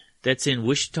 3, that's in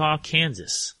Wichita,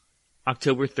 Kansas,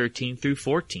 October 13th through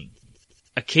 14th.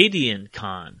 Acadian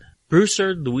Con,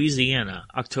 Broussard, Louisiana,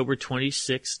 October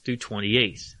 26th through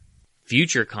 28th.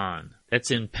 Future Con, that's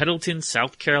in Pendleton,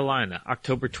 South Carolina,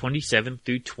 October 27th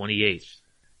through 28th.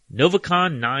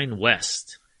 NovaCon 9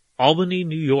 West, Albany,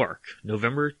 New York,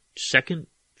 November 2nd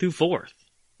through 4th.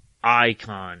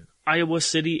 ICON, Iowa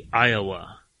City,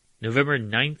 Iowa, November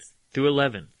 9th through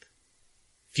 11th.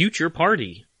 Future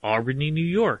Party, Albany, New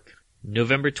York,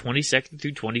 November 22nd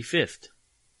through 25th.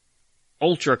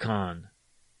 UltraCon,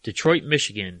 Detroit,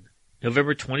 Michigan,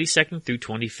 November 22nd through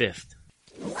 25th.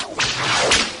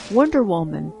 Wonder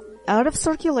Woman, out of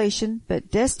circulation but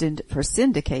destined for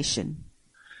syndication.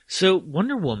 So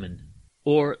Wonder Woman,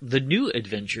 or The New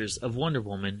Adventures of Wonder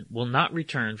Woman, will not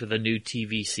return for the new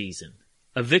TV season,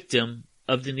 a victim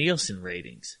of the Nielsen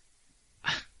ratings.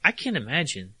 I can't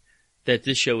imagine that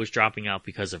this show was dropping out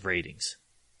because of ratings.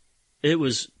 It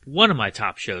was one of my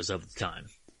top shows of the time.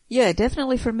 Yeah,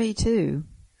 definitely for me too.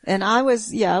 And I was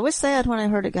sad when I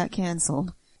heard it got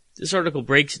canceled. This article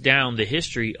breaks down the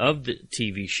history of the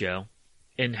TV show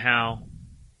and how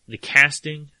the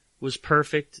casting was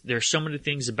perfect. There are so many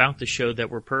things about the show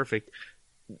that were perfect.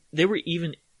 They were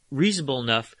even reasonable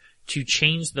enough to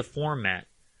change the format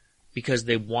because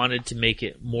they wanted to make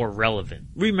it more relevant.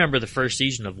 Remember the first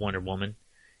season of Wonder Woman?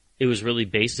 It was really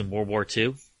based in World War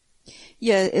II.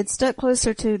 Yeah, it stuck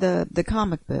closer to the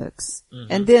comic books.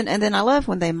 Mm-hmm. And then I love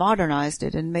when they modernized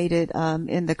it and made it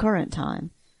in the current time.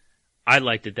 I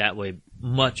liked it that way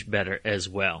much better as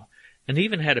well. And they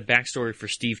even had a backstory for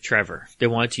Steve Trevor. They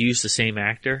wanted to use the same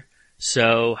actor.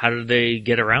 So how did they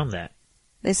get around that?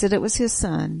 They said it was his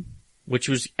son. Which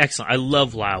was excellent. I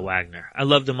love Lyle Wagner. I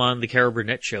loved him on the Carol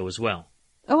Burnett show as well.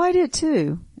 Oh, I did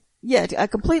too. Yeah, a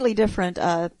completely different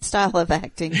style of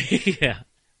acting. Yeah.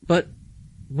 But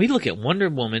we look at Wonder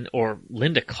Woman or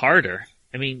Linda Carter.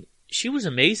 I mean, she was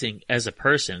amazing as a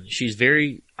person. She's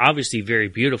obviously very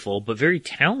beautiful, but very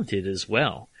talented as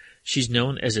well. She's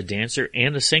known as a dancer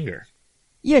and a singer.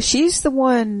 Yeah, she's the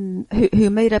one who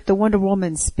made up the Wonder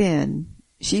Woman spin.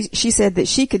 She said that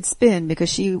she could spin because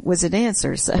she was a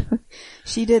dancer, so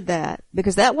she did that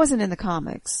because that wasn't in the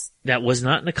comics. That was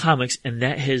not in the comics, and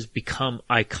that has become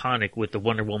iconic with the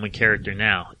Wonder Woman character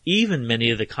now. Even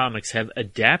many of the comics have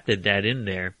adapted that in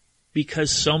there because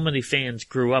so many fans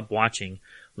grew up watching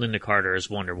Linda Carter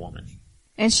as Wonder Woman.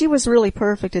 And she was really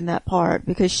perfect in that part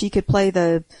because she could play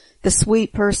the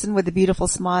sweet person with the beautiful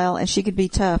smile, and she could be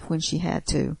tough when she had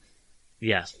to.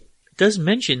 Yes. It does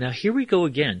mention, now here we go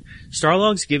again.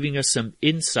 Starlog's giving us some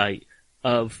insight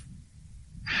of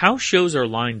how shows are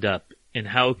lined up and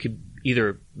how it could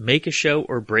either make a show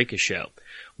or break a show.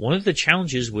 One of the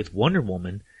challenges with Wonder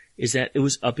Woman is that it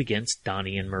was up against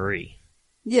Donnie and Marie.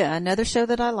 Yeah, another show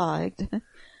that I liked.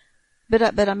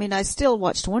 But I mean, I still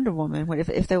watched Wonder Woman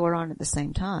if they were on at the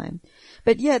same time.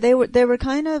 But yeah, they were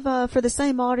kind of, for the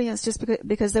same audience just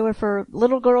because they were for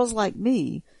little girls like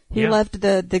me who loved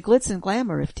the glitz and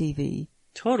glamour of TV.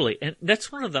 Totally. And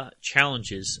that's one of the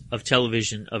challenges of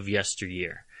television of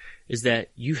yesteryear is that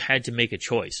you had to make a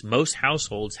choice. Most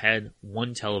households had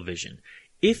one television.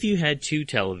 If you had two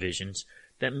televisions,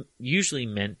 that usually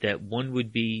meant that one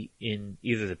would be in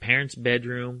either the parents'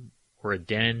 bedroom or a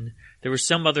den. There was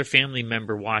some other family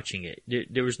member watching it.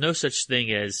 There was no such thing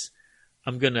as,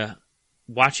 I'm going to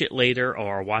watch it later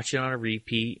or I'll watch it on a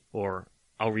repeat or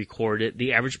I'll record it.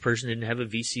 The average person didn't have a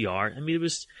VCR. I mean,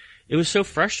 it was so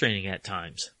frustrating at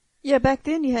times. Yeah, back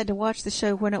then you had to watch the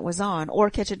show when it was on or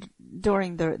catch it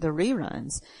during the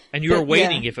reruns. And you were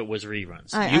waiting if it was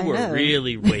reruns. You were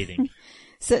really waiting.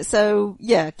 So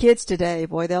yeah, kids today,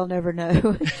 boy, they'll never know.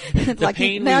 The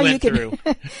pain we went through.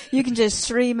 You can just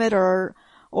stream it or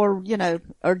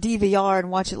DVR and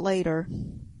watch it later.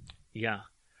 Yeah.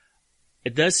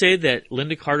 It does say that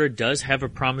Linda Carter does have a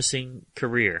promising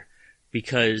career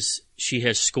because she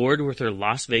has scored with her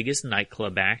Las Vegas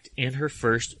nightclub act and her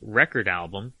first record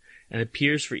album and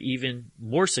appears for even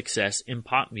more success in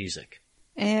pop music.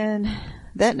 And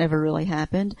that never really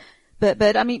happened.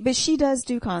 But she does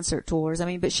do concert tours. I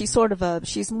mean, but she's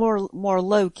she's more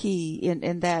low key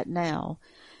in that now.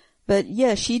 But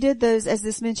yeah, she did those, as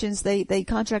this mentions, they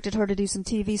contracted her to do some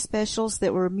TV specials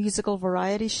that were musical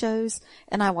variety shows,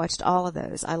 and I watched all of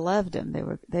those. I loved them.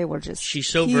 They were just She's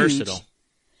so huge. versatile.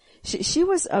 She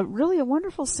was really a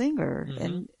wonderful singer,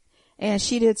 Mm-hmm. and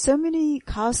she did so many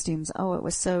costumes. Oh, it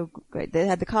was so great. They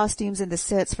had the costumes and the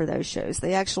sets for those shows.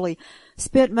 They actually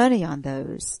spent money on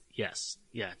those. Yes.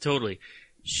 Yeah, totally.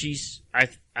 I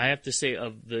have to say,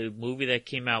 of the movie that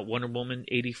came out, Wonder Woman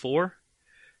 84,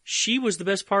 she was the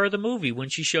best part of the movie when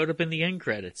she showed up in the end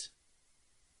credits.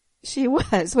 She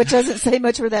was, which doesn't say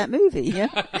much for that movie,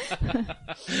 yeah.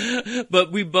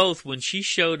 But we both, when she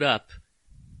showed up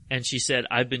and she said,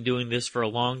 "I've been doing this for a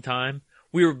long time,"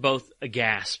 we were both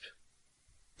aghast.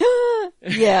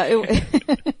 Yeah,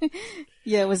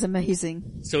 it was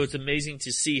amazing. So it's amazing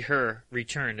to see her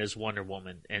return as Wonder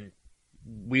Woman, and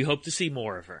we hope to see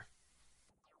more of her.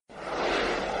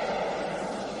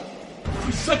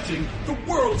 Presenting the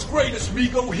world's greatest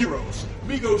Mego heroes.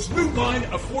 Mego's new line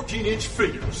of 14-inch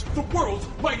figures. The world's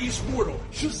mightiest mortal,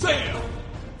 Shazam!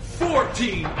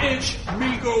 14-inch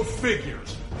Mego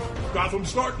figures.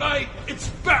 Gotham's Dark Knight, it's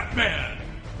Batman!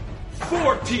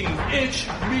 14-inch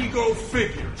Mego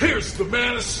figures. Here's the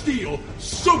Man of Steel,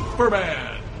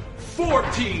 Superman!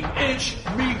 14-inch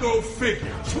Mego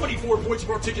figures. 24 points of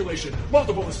articulation,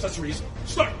 multiple accessories.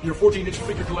 Start your 14-inch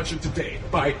figure collection today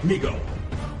by Mego.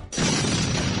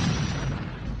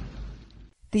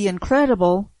 The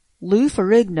incredible Lou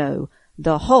Ferrigno,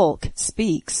 the Hulk,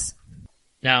 speaks.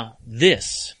 Now,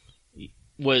 this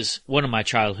was one of my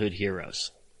childhood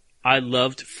heroes. I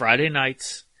loved Friday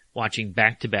nights watching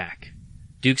back-to-back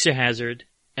Dukes of Hazzard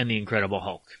and The Incredible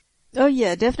Hulk. Oh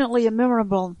yeah, definitely a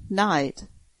memorable night.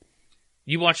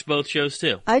 You watched both shows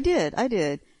too? I did.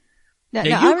 Now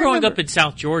you growing up in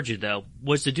South Georgia, though,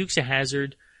 was the Dukes of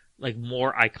Hazzard like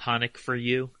more iconic for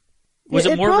you? Was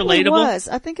it more probably relatable? Was.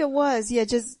 I think it was. Yeah,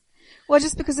 just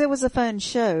because it was a fun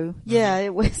show. Yeah,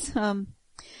 it was.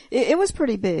 It was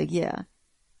pretty big. Yeah.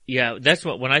 Yeah, that's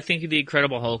what, when I think of The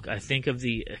Incredible Hulk, I think of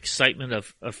the excitement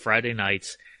of Friday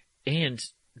nights, and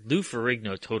Lou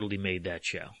Ferrigno totally made that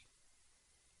show.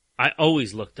 I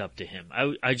always looked up to him.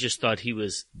 I just thought he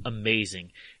was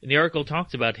amazing. And the article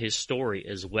talked about his story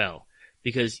as well.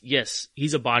 Because, yes,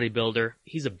 he's a bodybuilder.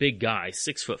 He's a big guy,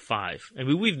 6'5". I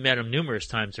mean, we've met him numerous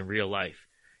times in real life.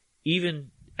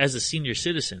 Even as a senior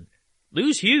citizen,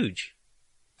 Lou's huge.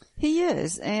 He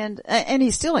is, and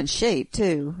he's still in shape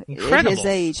too. Incredible. At his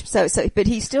age. So, but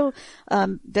he still,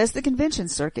 does the convention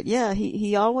circuit. Yeah,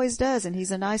 he always does, and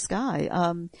he's a nice guy.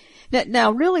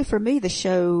 Now really for me, the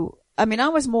show, I mean, I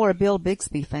was more a Bill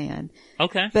Bixby fan.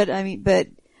 Okay.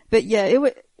 But yeah,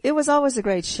 it was always a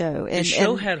great show. And the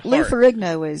show had heart. Lou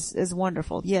Ferrigno is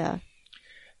wonderful. Yeah.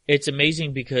 It's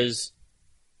amazing because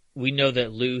we know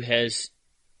that Lou has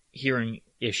hearing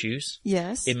issues.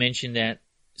 Yes. It mentioned that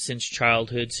since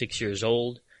childhood, 6 years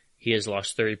old, he has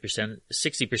lost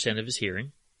 60% of his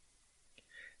hearing.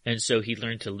 And so he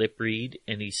learned to lip read,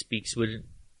 and he speaks with an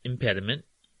impediment.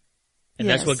 And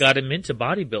that's what got him into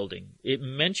bodybuilding. It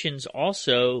mentions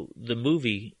also the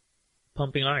movie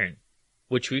Pumping Iron,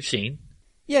 which we've seen.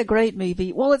 Yeah, great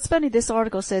movie. Well, it's funny, this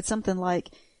article said something like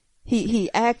he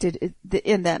acted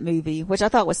in that movie, which I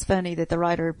thought was funny that the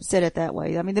writer said it that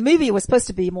way. I mean, the movie was supposed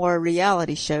to be more a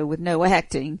reality show with no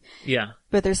acting. Yeah.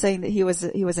 But they're saying that he was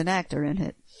an actor in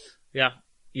it. Yeah.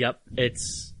 Yep.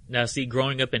 Now see,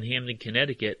 growing up in Hamden,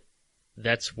 Connecticut,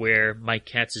 that's where Mike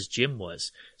Katz's gym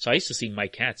was. So I used to see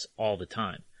Mike Katz all the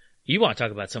time. You want to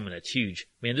talk about someone that's huge.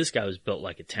 Man, this guy was built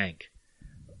like a tank.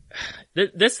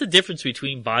 That's the difference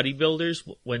between bodybuilders.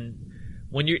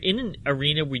 When you're in an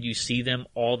arena where you see them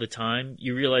all the time,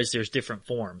 you realize there's different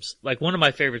forms. Like one of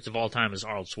my favorites of all time is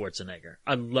Arnold Schwarzenegger.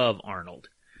 I love Arnold.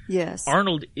 Yes.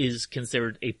 Arnold is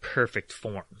considered a perfect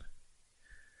form.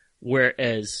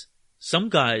 Whereas some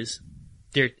guys,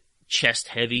 they're chest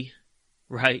heavy,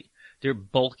 right? They're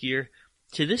bulkier.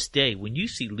 To this day, when you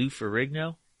see Lou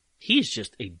Ferrigno, he is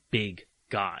just a big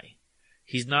guy.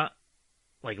 He's not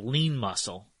like lean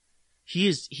muscle.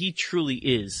 He truly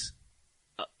is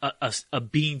a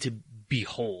being to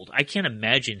behold. I can't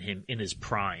imagine him in his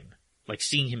prime, like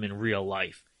seeing him in real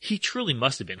life. He truly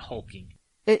must have been hulking.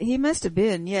 He must have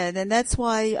been, yeah. And that's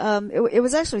why, it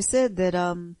was actually said that,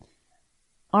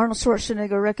 Arnold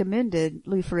Schwarzenegger recommended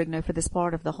Lou Ferrigno for this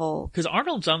part of the Hulk. Because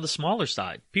Arnold's on the smaller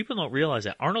side. People don't realize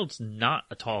that. Arnold's not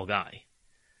a tall guy.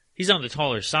 He's on the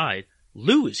taller side.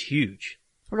 Lou is huge.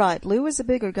 Right. Lou is a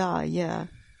bigger guy, yeah.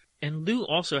 And Lou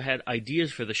also had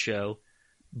ideas for the show,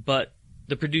 but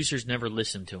the producers never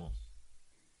listened to him.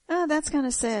 Oh, that's kind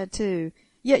of sad too.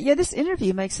 Yeah, this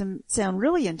interview makes him sound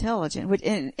really intelligent,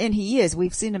 and he is.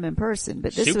 We've seen him in person,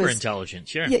 but this super was intelligent,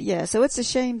 sure. Yeah, so it's a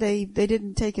shame they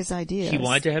didn't take his ideas. He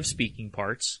wanted to have speaking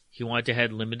parts. He wanted to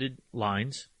have limited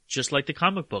lines, just like the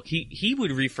comic book. He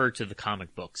would refer to the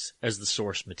comic books as the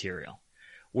source material,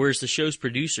 whereas the show's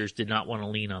producers did not want to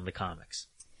lean on the comics.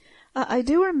 I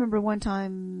do remember one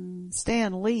time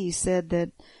Stan Lee said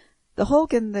that the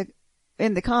Hulk in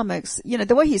the comics,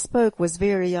 the way he spoke was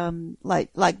very, like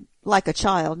like a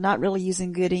child, not really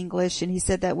using good English, and he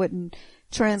said that wouldn't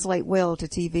translate well to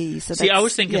TV. So see, I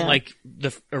was thinking like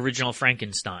the original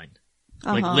Frankenstein,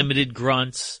 like limited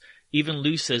grunts. Even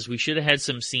Lou says we should have had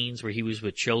some scenes where he was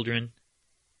with children.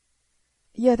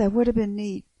 Yeah, that would have been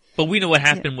neat. But we know what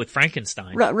happened with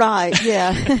Frankenstein. Right,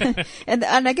 yeah. and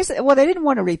I guess, well, they didn't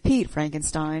want to repeat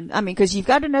Frankenstein. I mean, cause you've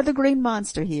got another green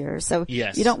monster here, so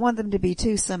yes. You don't want them to be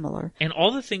too similar. And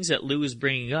all the things that Lou is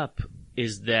bringing up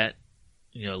is that,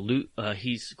 Lou,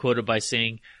 he's quoted by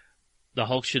saying the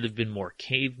Hulk should have been more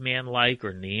caveman-like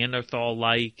or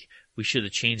Neanderthal-like. We should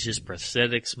have changed his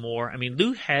prosthetics more. I mean,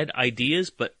 Lou had ideas,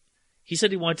 but he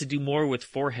said he wanted to do more with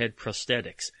forehead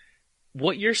prosthetics.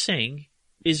 What you're saying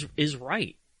is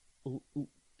right.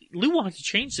 Lou wanted to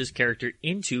change this character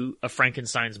into a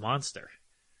Frankenstein's monster.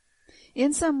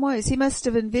 In some ways, he must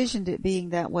have envisioned it being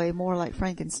that way, more like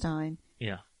Frankenstein.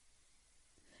 Yeah.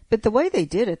 But the way they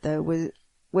did it, though,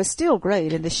 was still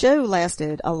great, and the show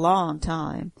lasted a long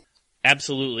time.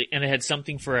 Absolutely, and it had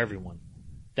something for everyone.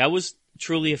 That was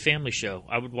truly a family show.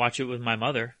 I would watch it with my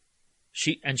mother.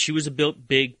 She was a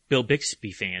big Bill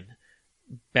Bixby fan,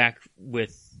 back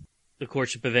with The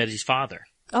Courtship of Eddie's Father.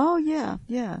 Oh, yeah,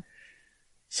 yeah.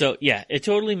 So, yeah, it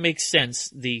totally makes sense,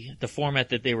 the format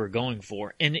that they were going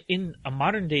for. And in a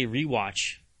modern-day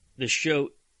rewatch, the show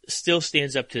still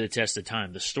stands up to the test of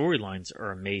time. The storylines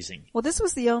are amazing. Well, this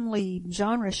was the only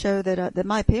genre show that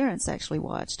my parents actually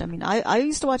watched. I mean, I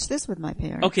used to watch this with my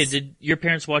parents. Okay, did your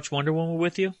parents watch Wonder Woman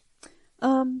with you?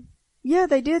 Yeah,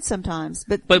 they did sometimes.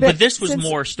 But this was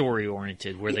more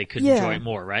story-oriented, where they could enjoy it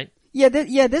more, right?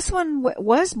 Yeah, this one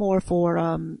was more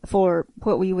for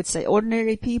what we would say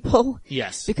ordinary people.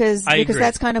 Yes. Because agree.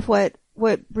 That's kind of what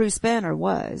Bruce Banner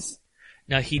was.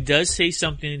 Now, he does say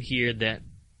something in here that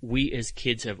we as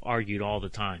kids have argued all the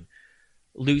time.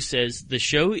 Lou says, the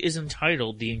show is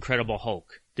entitled The Incredible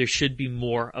Hulk. There should be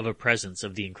more of a presence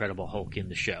of the Incredible Hulk in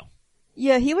the show.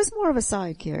 Yeah, he was more of a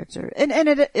side character. And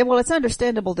it's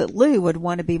understandable that Lou would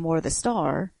want to be more the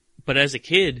star. But as a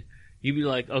kid, you'd be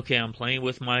like, okay, I'm playing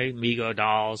with my Mego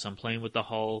dolls, I'm playing with the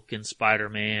Hulk and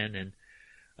Spider-Man, and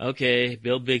okay,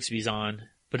 Bill Bixby's on.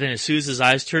 But then as soon as his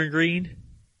eyes turn green,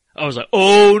 I was like,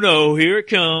 oh no, here it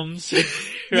comes. Right?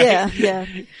 Yeah.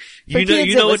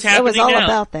 You know what's happening now. It was all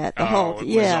about that, the Hulk.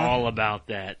 It was all about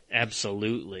that.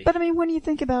 Absolutely. But I mean, when you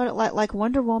think about it, like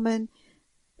Wonder Woman,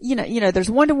 there's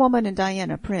Wonder Woman and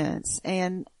Diana Prince,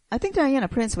 and I think Diana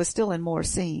Prince was still in more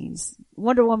scenes.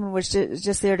 Wonder Woman was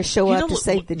just there to show up to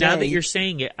save the day. Now that you're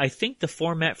saying it, I think the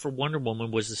format for Wonder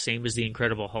Woman was the same as the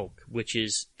Incredible Hulk, which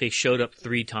is they showed up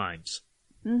 3 times.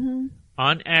 Mm-hmm.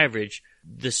 On average,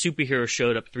 the superhero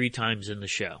showed up 3 times in the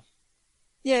show.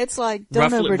 Yeah, it's like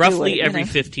don't overdo it. Roughly every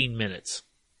 15 minutes.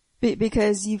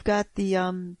 Because you've got the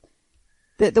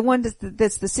one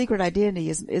that's the secret identity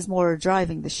is more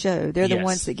driving the show. They're the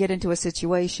ones that get into a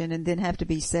situation and then have to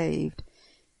be saved.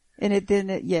 And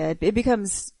it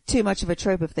becomes too much of a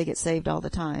trope if they get saved all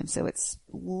the time. So it's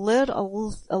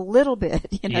a little bit,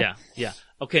 Yeah.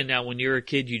 Okay, now when you were a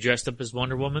kid, you dressed up as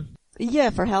Wonder Woman? Yeah,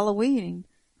 for Halloween,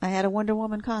 I had a Wonder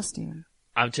Woman costume.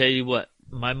 I'll tell you what,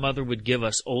 my mother would give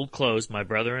us old clothes, my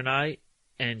brother and I,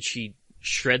 and she'd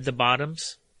shred the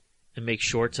bottoms and make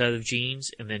shorts out of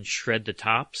jeans and then shred the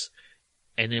tops.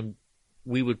 And then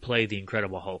we would play the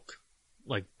Incredible Hulk.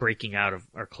 Like breaking out of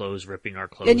our clothes, ripping our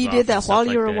clothes off. And you did that while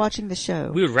you were like watching the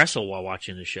show. We would wrestle while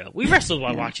watching the show. We wrestled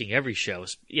while watching every show.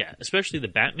 Yeah, especially the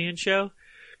Batman show.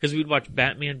 Because we'd watch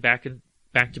Batman back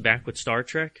to back with Star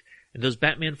Trek. And those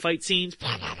Batman fight scenes,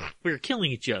 we were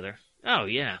killing each other. Oh,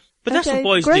 yeah. But that's what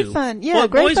boys great do. Fun. Yeah,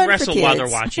 great boys fun wrestle for kids. while they're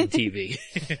watching TV.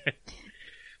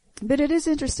 But it is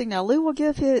interesting now. Lou will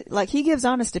give he gives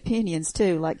honest opinions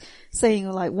too, like saying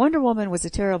like Wonder Woman was a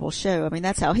terrible show. I mean,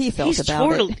 that's how he felt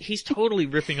about it. He's totally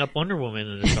ripping up Wonder Woman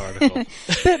in this article.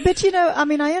 but I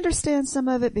mean, I understand some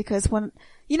of it because when,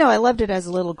 I loved it as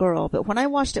a little girl, but when I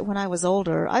watched it when I was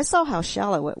older, I saw how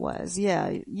shallow it was. Yeah,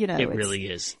 it really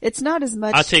is. It's not as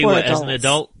much. I'll tell you what, adults. as an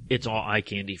adult, it's all eye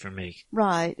candy for me.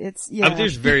 Right. It's, I mean,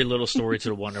 there's very little story to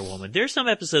the Wonder Woman. There's some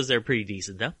episodes that are pretty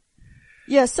decent though.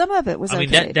 Yeah, some of it was okay. I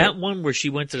mean, that one where she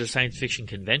went to the science fiction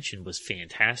convention was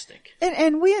fantastic.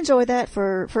 And we enjoy that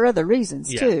for other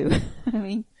reasons too. I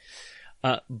mean.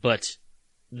 But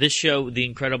this show, The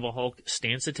Incredible Hulk,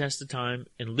 stands the test of time,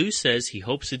 and Lou says he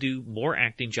hopes to do more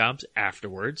acting jobs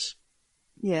afterwards.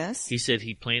 Yes. He said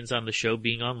he plans on the show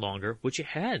being on longer, which it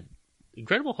had.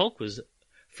 Incredible Hulk was a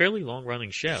fairly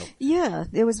long-running show. Yeah,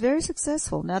 it was very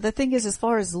successful. Now, the thing is, as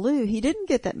far as Lou, he didn't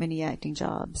get that many acting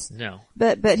jobs. No.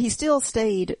 But he still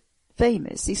stayed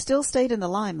famous. He still stayed in the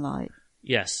limelight.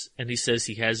 Yes, and he says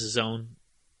he has his own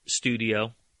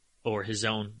studio or his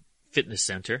own fitness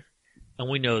center. And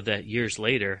we know that years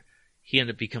later, he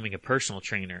ended up becoming a personal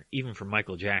trainer, even for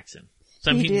Michael Jackson.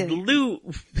 So, I mean, Lou...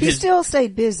 He still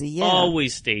stayed busy, yeah.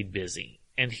 Always stayed busy.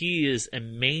 And he is a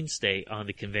mainstay on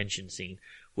the convention scene,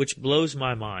 which blows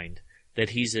my mind that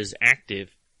he's as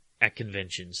active at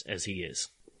conventions as he is.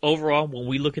 Overall, when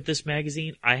we look at this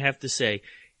magazine, I have to say,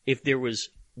 if there was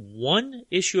one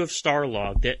issue of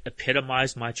Starlog that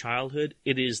epitomized my childhood,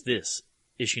 it is this,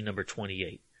 issue number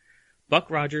 28. Buck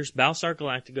Rogers, Battlestar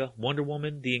Galactica, Wonder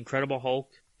Woman, The Incredible Hulk.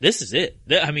 This is it.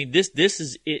 I mean, this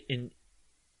is it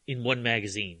in one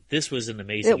magazine. This was an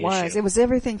amazing issue. It was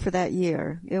everything for that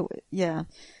year. Yeah.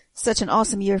 Such an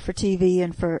awesome year for TV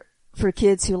and for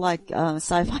kids who like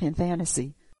sci-fi and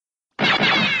fantasy. All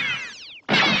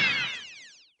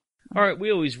right, we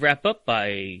always wrap up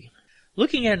by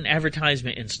looking at an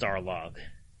advertisement in Starlog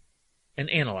and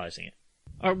analyzing it.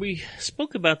 We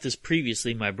spoke about this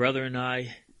previously, my brother and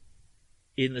I,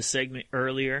 in the segment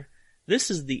earlier.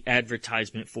 This is the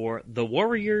advertisement for the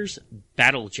Warriors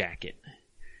Battle Jacket.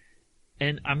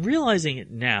 And I'm realizing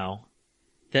it now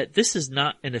that this is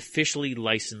not an officially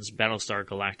licensed Battlestar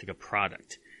Galactica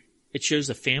product. It shows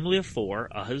a family of 4,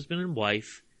 a husband and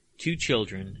wife, 2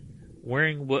 children,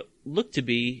 wearing what look to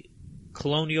be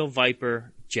Colonial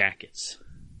Viper jackets.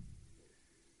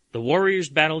 The Warriors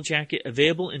Battle Jacket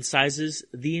available in sizes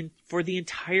for the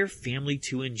entire family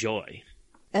to enjoy.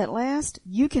 At last,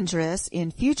 you can dress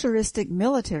in futuristic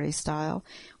military style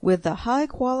with the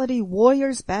high-quality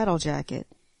Warriors Battle Jacket.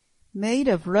 Made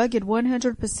of rugged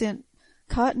 100%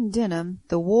 cotton denim,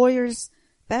 the Warriors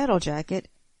Battle Jacket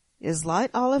is light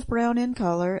olive brown in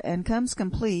color and comes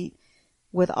complete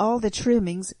with all the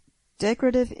trimmings,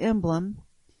 decorative emblem,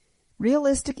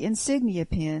 realistic insignia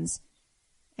pins,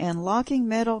 and locking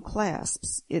metal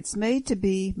clasps. It's made to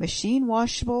be machine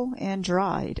washable and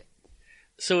dried.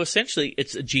 So essentially,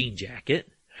 it's a jean jacket,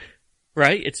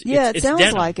 right? It sounds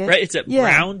denim, like it. Right? It's a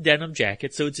brown denim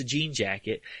jacket, so it's a jean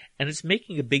jacket, and it's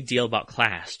making a big deal about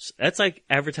clasps. That's like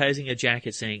advertising a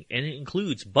jacket saying, and it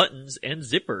includes buttons and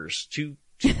zippers to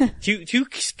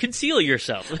conceal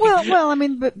yourself. Well, I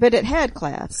mean, but it had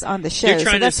clasps on the show. You're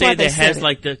trying to say that it has it.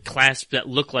 like the clasps that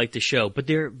look like the show, but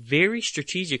they're very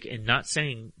strategic in not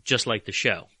saying just like the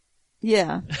show.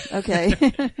 Yeah. Okay.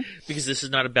 Because this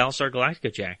is not a Battlestar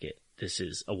Galactica jacket. This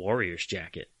is a Warriors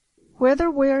jacket.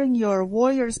 Whether wearing your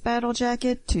Warriors Battle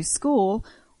Jacket to school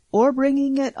or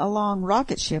bringing it along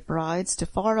rocket ship rides to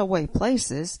faraway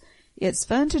places, it's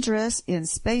fun to dress in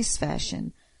space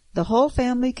fashion. The whole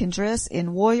family can dress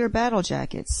in Warrior Battle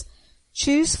Jackets.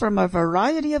 Choose from a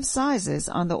variety of sizes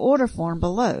on the order form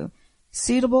below,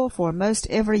 suitable for most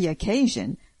every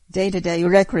occasion, day-to-day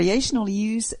recreational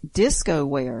use, disco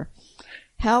wear.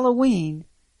 Halloween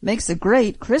makes a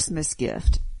great Christmas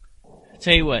gift.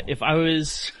 Tell you what, if I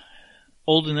was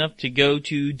old enough to go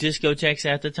to discotheques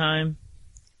at the time,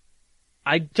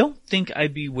 I don't think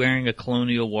I'd be wearing a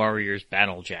Colonial Warriors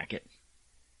Battle Jacket.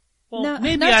 Well, no,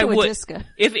 maybe not I to a would. disco.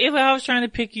 If I was trying to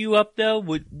pick you up though,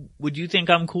 would you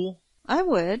think I'm cool? I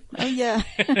would. Oh yeah.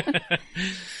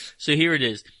 So here it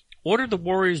is. Order the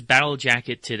Warriors Battle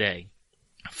Jacket today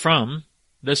from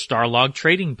the Starlog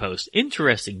Trading Post.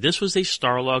 Interesting. This was a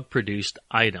Starlog produced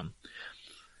item.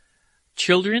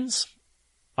 Children's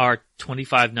are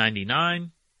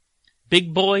 $25.99.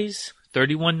 Big boys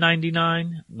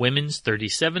 $31.99. Women's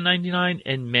 $37.99,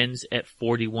 and men's at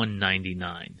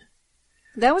 $41.99.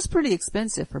 That was pretty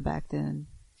expensive for back then.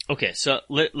 Okay, so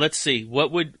let's see.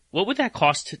 What would that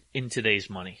cost in today's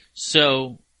money?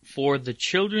 So for the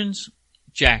children's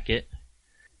jacket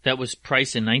that was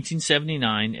priced in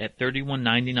 1979 at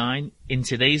 $31.99, in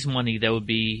today's money that would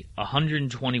be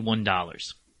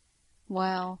 $121.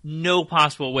 Wow. No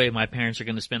possible way my parents are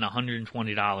going to spend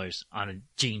 $120 on a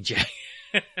jean jacket.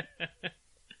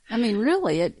 I mean,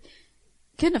 really, it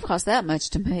couldn't have cost that much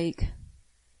to make.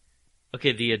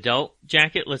 Okay, the adult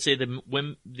jacket, let's say the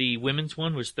women's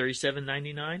one was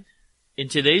 $37.99. In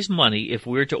today's money, if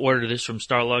we were to order this from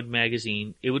Starlog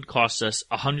Magazine, it would cost us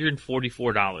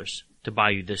 $144 to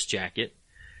buy you this jacket.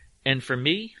 And for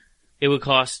me, it would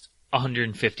cost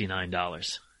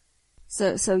 $159.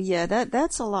 So yeah,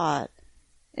 that's a lot.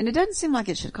 And it doesn't seem like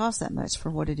it should cost that much for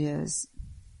what it is.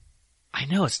 I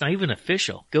know, it's not even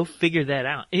official. Go figure that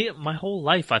out. My whole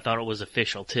life I thought it was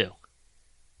official too.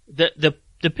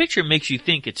 The picture makes you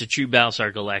think it's a true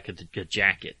Battlestar Galactica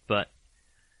jacket, but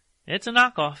it's a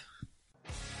knockoff.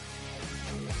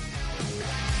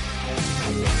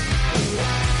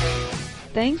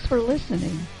 Thanks for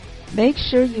listening. Make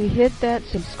sure you hit that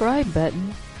subscribe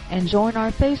button and join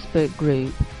our Facebook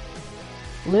group.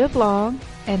 Live long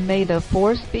and may the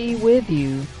Force be with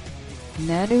you.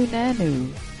 Nanu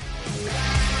Nanu.